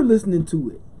remember listening to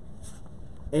it.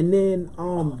 And then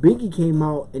Biggie came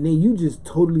out, and then you just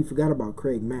totally forgot about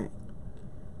Craig Mack.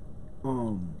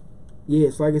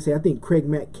 Yeah, so like I said, I think Craig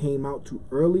Mack came out too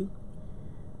early.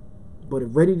 But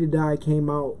if Ready to Die came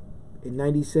out in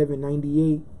 97,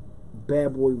 98,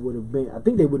 Bad Boy would have been, I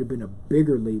think they would have been a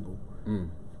bigger label.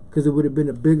 Because it would have been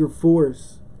a bigger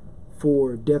force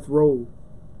for Death Row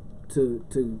to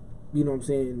you know what I'm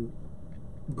saying,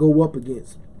 go up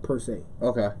against, per se.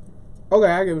 Okay,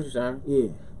 I get what you're saying.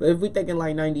 Yeah. But if we thinking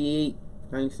like 98,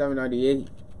 97, 98,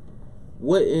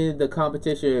 wouldn't the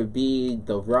competition be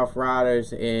the Rough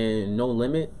Riders and No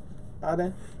Limit out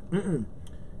there?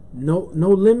 No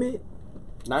Limit?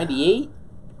 98?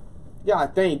 Yeah, I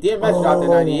think DMX dropped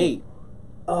in 98.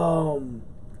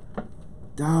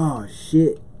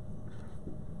 Shit.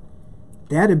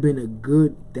 That'd have been a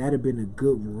good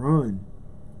run.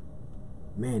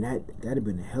 Man, that'd have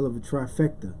been a hell of a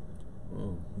trifecta.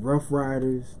 Rough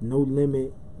Riders, No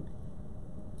Limit.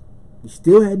 We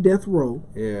still had Death Row.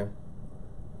 Yeah.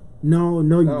 No,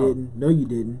 you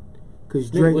didn't. Cause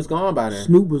Snoop Drake was gone by then.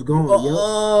 Snoop was gone.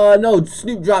 No,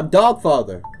 Snoop dropped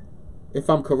Dogfather, if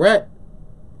I'm correct.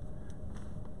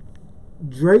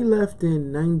 Dre left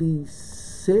in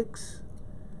 96.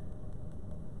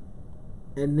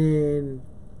 And then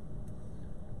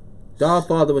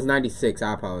Dogfather was 96,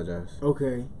 I apologize.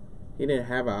 Okay. He didn't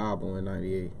have an album in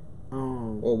 98.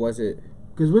 Or was it?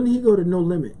 Because when did he go to No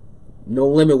Limit? No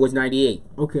Limit was 98.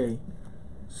 Okay.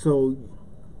 So,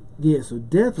 yeah, so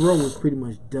Death Row was pretty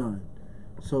much done.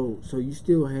 So you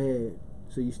still had,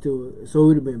 so it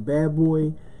would have been Bad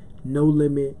Boy, No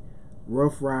Limit,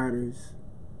 Rough Riders.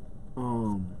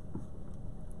 You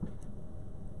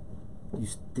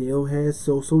still had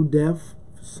So Def.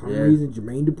 For some reason,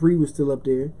 Jermaine Dupri was still up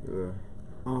there. Yeah.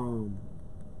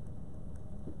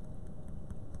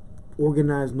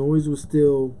 Organized Noise was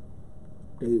still,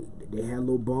 they had a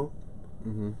little bump.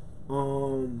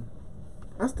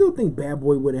 I still think Bad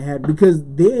Boy would have had, because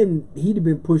then he'd have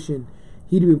been pushing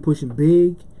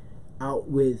Big out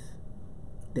with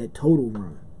that Total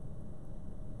run.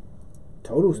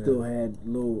 Total still had a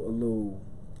little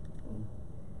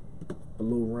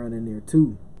run in there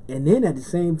too. And then at the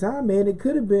same time, man, it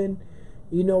could have been,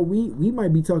 we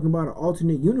might be talking about an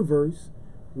alternate universe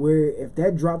where if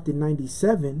that dropped in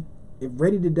 97, if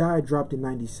Ready to Die dropped in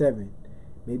 97,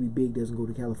 maybe Big doesn't go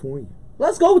to California.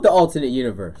 let's go with the alternate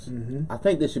universe. Mm-hmm. I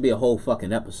think this should be a whole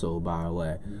fucking episode, by the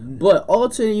way. But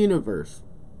alternate universe.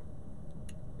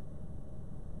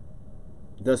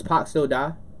 Does Pac still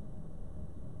die?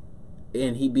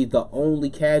 And he be the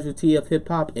only casualty of hip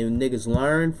hop, and niggas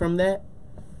learn from that?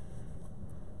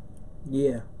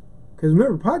 Yeah. Because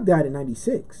remember, Pac died in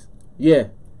 96. Yeah.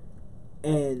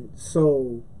 And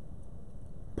so,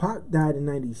 Pac died in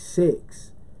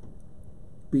 96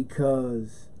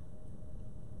 because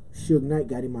Suge Knight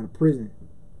got him out of prison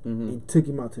and took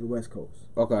him out to the West Coast.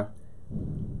 Okay.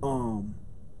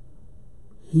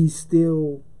 He's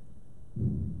still...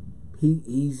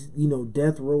 He's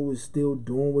Death Row is still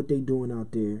doing what they doing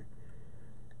out there.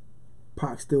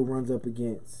 Pac still runs up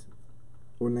against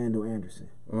Orlando Anderson.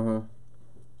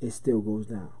 It still goes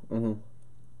down.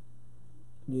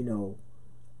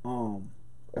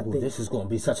 I think this is going to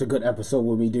be such a good episode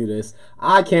when we do this.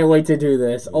 I can't wait to do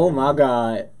this. Oh my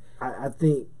God. I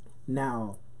think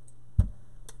now,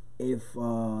 if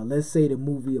let's say the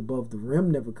movie Above the Rim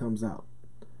never comes out,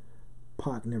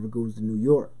 Pac never goes to New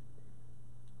York.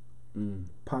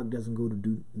 Pac doesn't go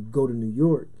to New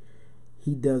York.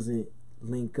 He doesn't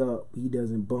link up. He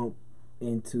doesn't bump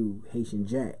into Haitian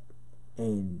Jack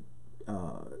and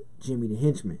Jimmy the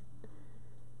Henchman.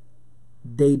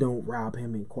 They don't rob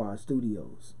him in Quad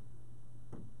Studios.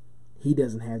 He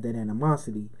doesn't have that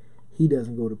animosity. He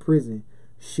doesn't go to prison.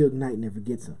 Suge Knight never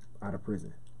gets him out of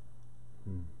prison.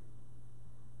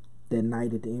 That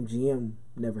night at the MGM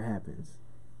never happens.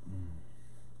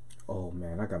 Oh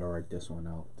man, I gotta write this one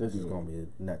out. This is gonna be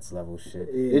next level shit.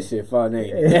 Yeah. This shit fun,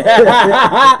 ain't it?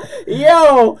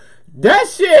 Yo, that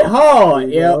shit hard.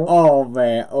 Yo, oh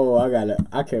man,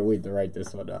 I can't wait to write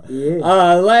this one out. Yeah.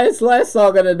 Last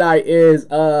song of the night is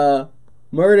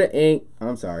Murder Inc.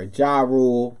 I'm sorry, Ja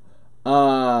Rule.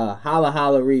 Holla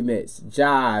Holla remix.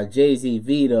 Ja, Jay-Z,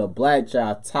 Vita, Black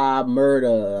Ja, Todd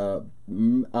Murder,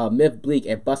 Myth Bleak,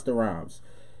 and Busta Rhymes.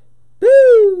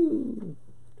 Woo!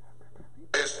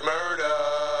 It's murder.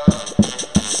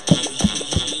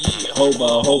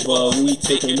 Hoba, we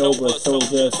taking over,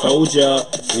 soldier.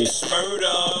 It's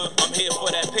murder. I'm here for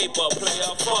that paper,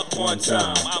 player. Fuck one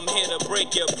time. I'm here to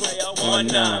break your player.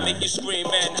 1-9. Make you scream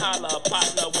and holler,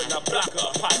 partner. When I block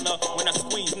a partner, when I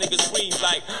squeeze, niggas scream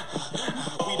like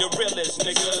we the realest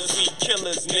niggas, we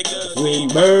killers, niggas, we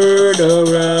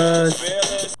murderers.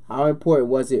 How important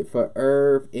was it for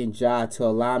Irv and Ja to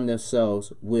align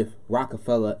themselves with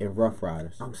Rockefeller and Rough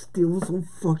Riders? I'm still so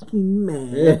fucking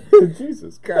mad.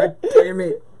 Jesus Christ. Damn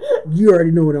it. You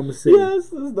already know what I'm going to say. Yes,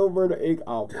 there's no Murder Inc.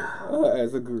 album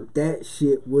as a group. That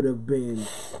shit would have been...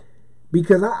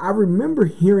 Because I remember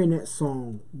hearing that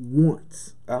song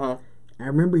once. I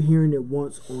remember hearing it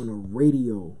once on a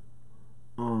radio.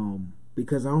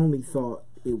 Because I only thought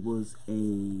it was a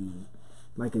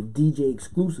DJ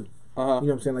exclusive. You know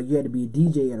what I'm saying? Like, you had to be a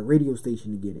DJ at a radio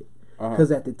station to get it. Because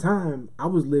at the time, I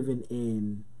was living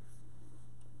in...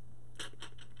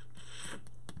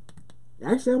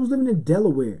 Actually, I was living in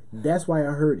Delaware. That's why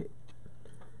I heard it.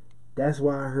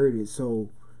 So,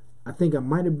 I think I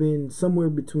might have been somewhere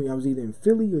between... I was either in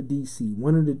Philly or DC.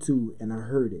 One of the two. And I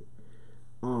heard it.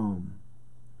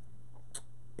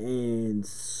 And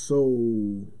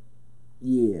so...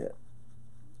 Yeah.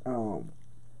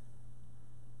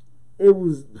 It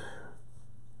was...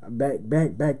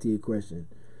 Back to your question.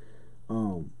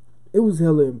 It was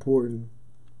hella important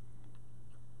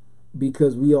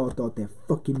because we all thought that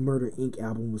fucking Murder Inc.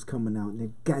 album was coming out, and the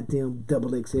goddamn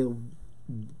XXL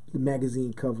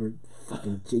magazine cover,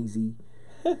 fucking Jay-Z.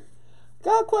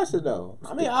 Got a question though.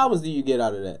 How many albums do you get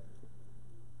out of that?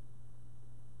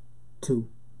 2.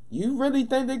 You really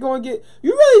think they're gonna get?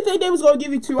 You really think they was gonna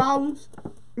give you 2 albums?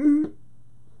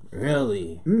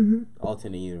 Really?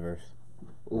 Alternate universe.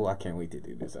 Ooh, I can't wait to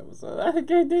do this episode. I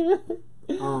can't do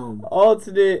it.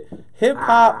 Alternate hip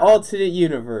hop, alternate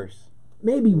universe.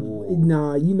 Maybe.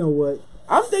 Nah, you know what?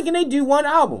 I'm thinking they do 1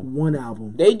 album. 1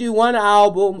 album. They do 1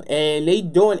 album, and they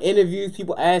doing interviews.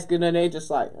 People asking, and they just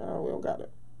like, oh, we don't got it.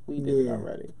 We did it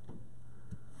already.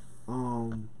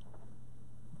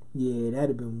 Yeah, that'd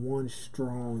have been 1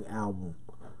 strong album.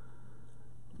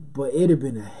 But it'd have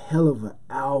been a hell of an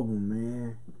album,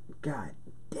 man. God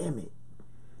damn it.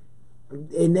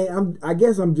 And I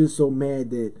guess I'm just so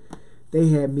mad that they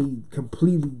had me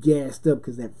completely gassed up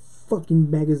because that fucking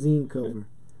magazine cover.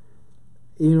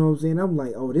 You know what I'm saying? I'm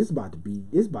like, oh, this about to be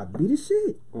the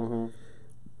shit.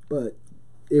 But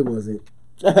it wasn't.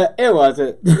 It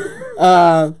wasn't.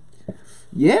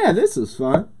 Yeah, this was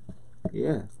fun.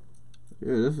 Yeah,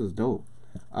 this was dope.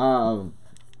 I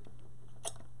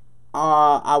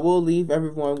will leave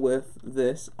everyone with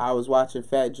this. I was watching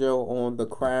Fat Joe on The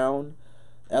Crown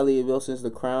Elliot Wilson's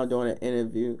The Crown doing an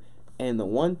interview, and the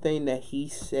one thing that he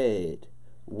said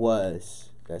was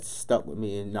that stuck with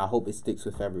me, and I hope it sticks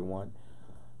with everyone.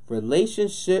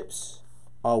 Relationships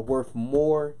are worth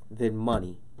more than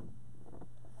money.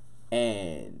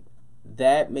 And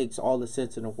that makes all the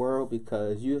sense in the world,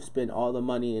 because you spend all the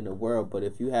money in the world, but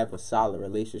if you have a solid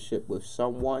relationship with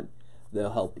someone,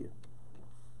 they'll help you.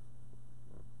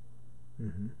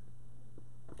 Mm-hmm.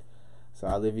 So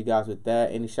I'll leave you guys with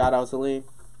that. Any shout outs, Salim?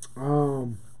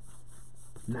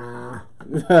 Nah.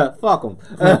 Fuck them.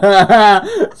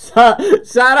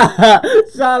 shout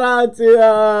out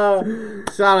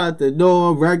to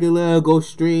Norm Regular. Go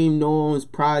stream Norm's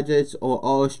projects on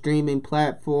all streaming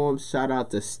platforms. Shout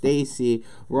out to Stacy,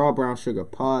 Raw Brown Sugar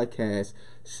Podcast.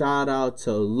 Shout out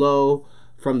to Lo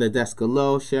from the Desk of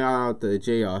Lo. Shout out to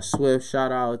J.R. Swift.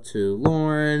 Shout out to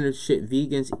Lauren, Shit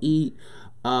Vegans Eat.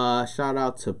 Shout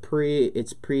out to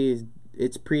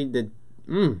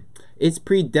It's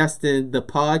Predestined, the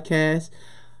podcast.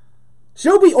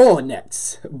 She'll be on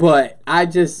next, but I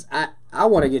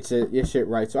want to get your shit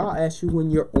right, so I'll ask you when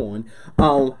you're on.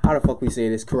 How the fuck we say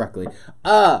this correctly?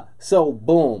 So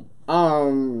boom.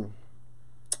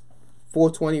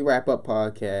 420 Wrap Up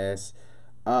Podcast.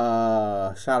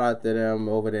 Shout out to them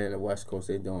over there in the West Coast.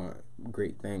 They're doing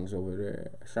great things over there.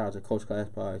 Shout out to Coach Class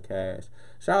Podcast.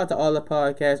 Shout out to all the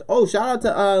podcasts. Oh, shout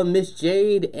out to Miss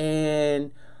Jade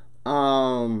and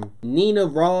Nina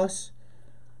Ross.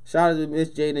 Shout out to Miss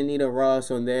Jade and Nina Ross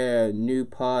on their new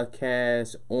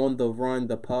podcast, On the Run,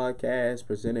 the podcast,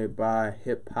 presented by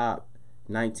Hip Hop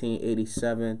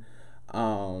 1987.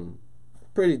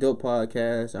 Pretty dope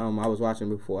podcast. I was watching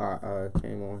before I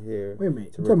came on here. Wait a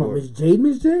minute, you talking about Miss Jade?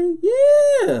 Miss Jade?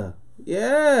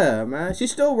 Yeah, man. She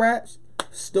still raps.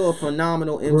 Still a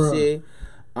phenomenal MC.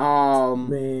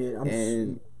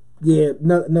 Man,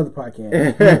 another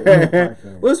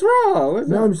podcast. What's wrong?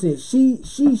 No, I'm saying she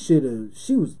should have.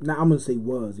 She was. Now I'm gonna say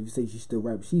was. If you say she's still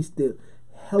rapping, she's still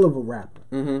hell of a rapper.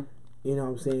 Mm-hmm. You know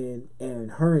what I'm saying?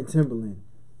 And her and Timbaland,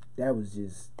 that was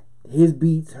just his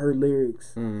beats, her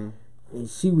lyrics, and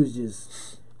she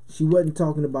wasn't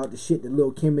talking about the shit that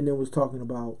Lil Kim and them was talking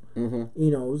about. Mm-hmm.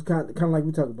 You know, it was kind of like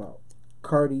we talk about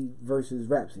Cardi versus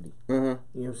Rhapsody. Mm-hmm. You know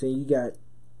what I'm saying? You got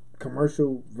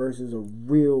commercial versus a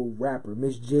real rapper.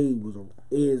 Miss Jade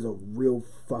is a real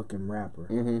fucking rapper.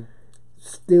 Mm-hmm.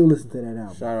 Still listen to that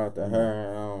album. Shout out to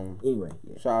her. Anyway,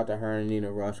 shout out to her and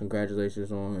Nina Ross.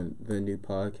 Congratulations on the new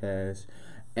podcast.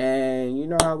 And you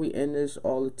know how we end this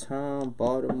all the time.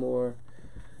 Baltimore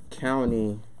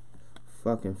County,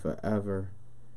 fucking forever.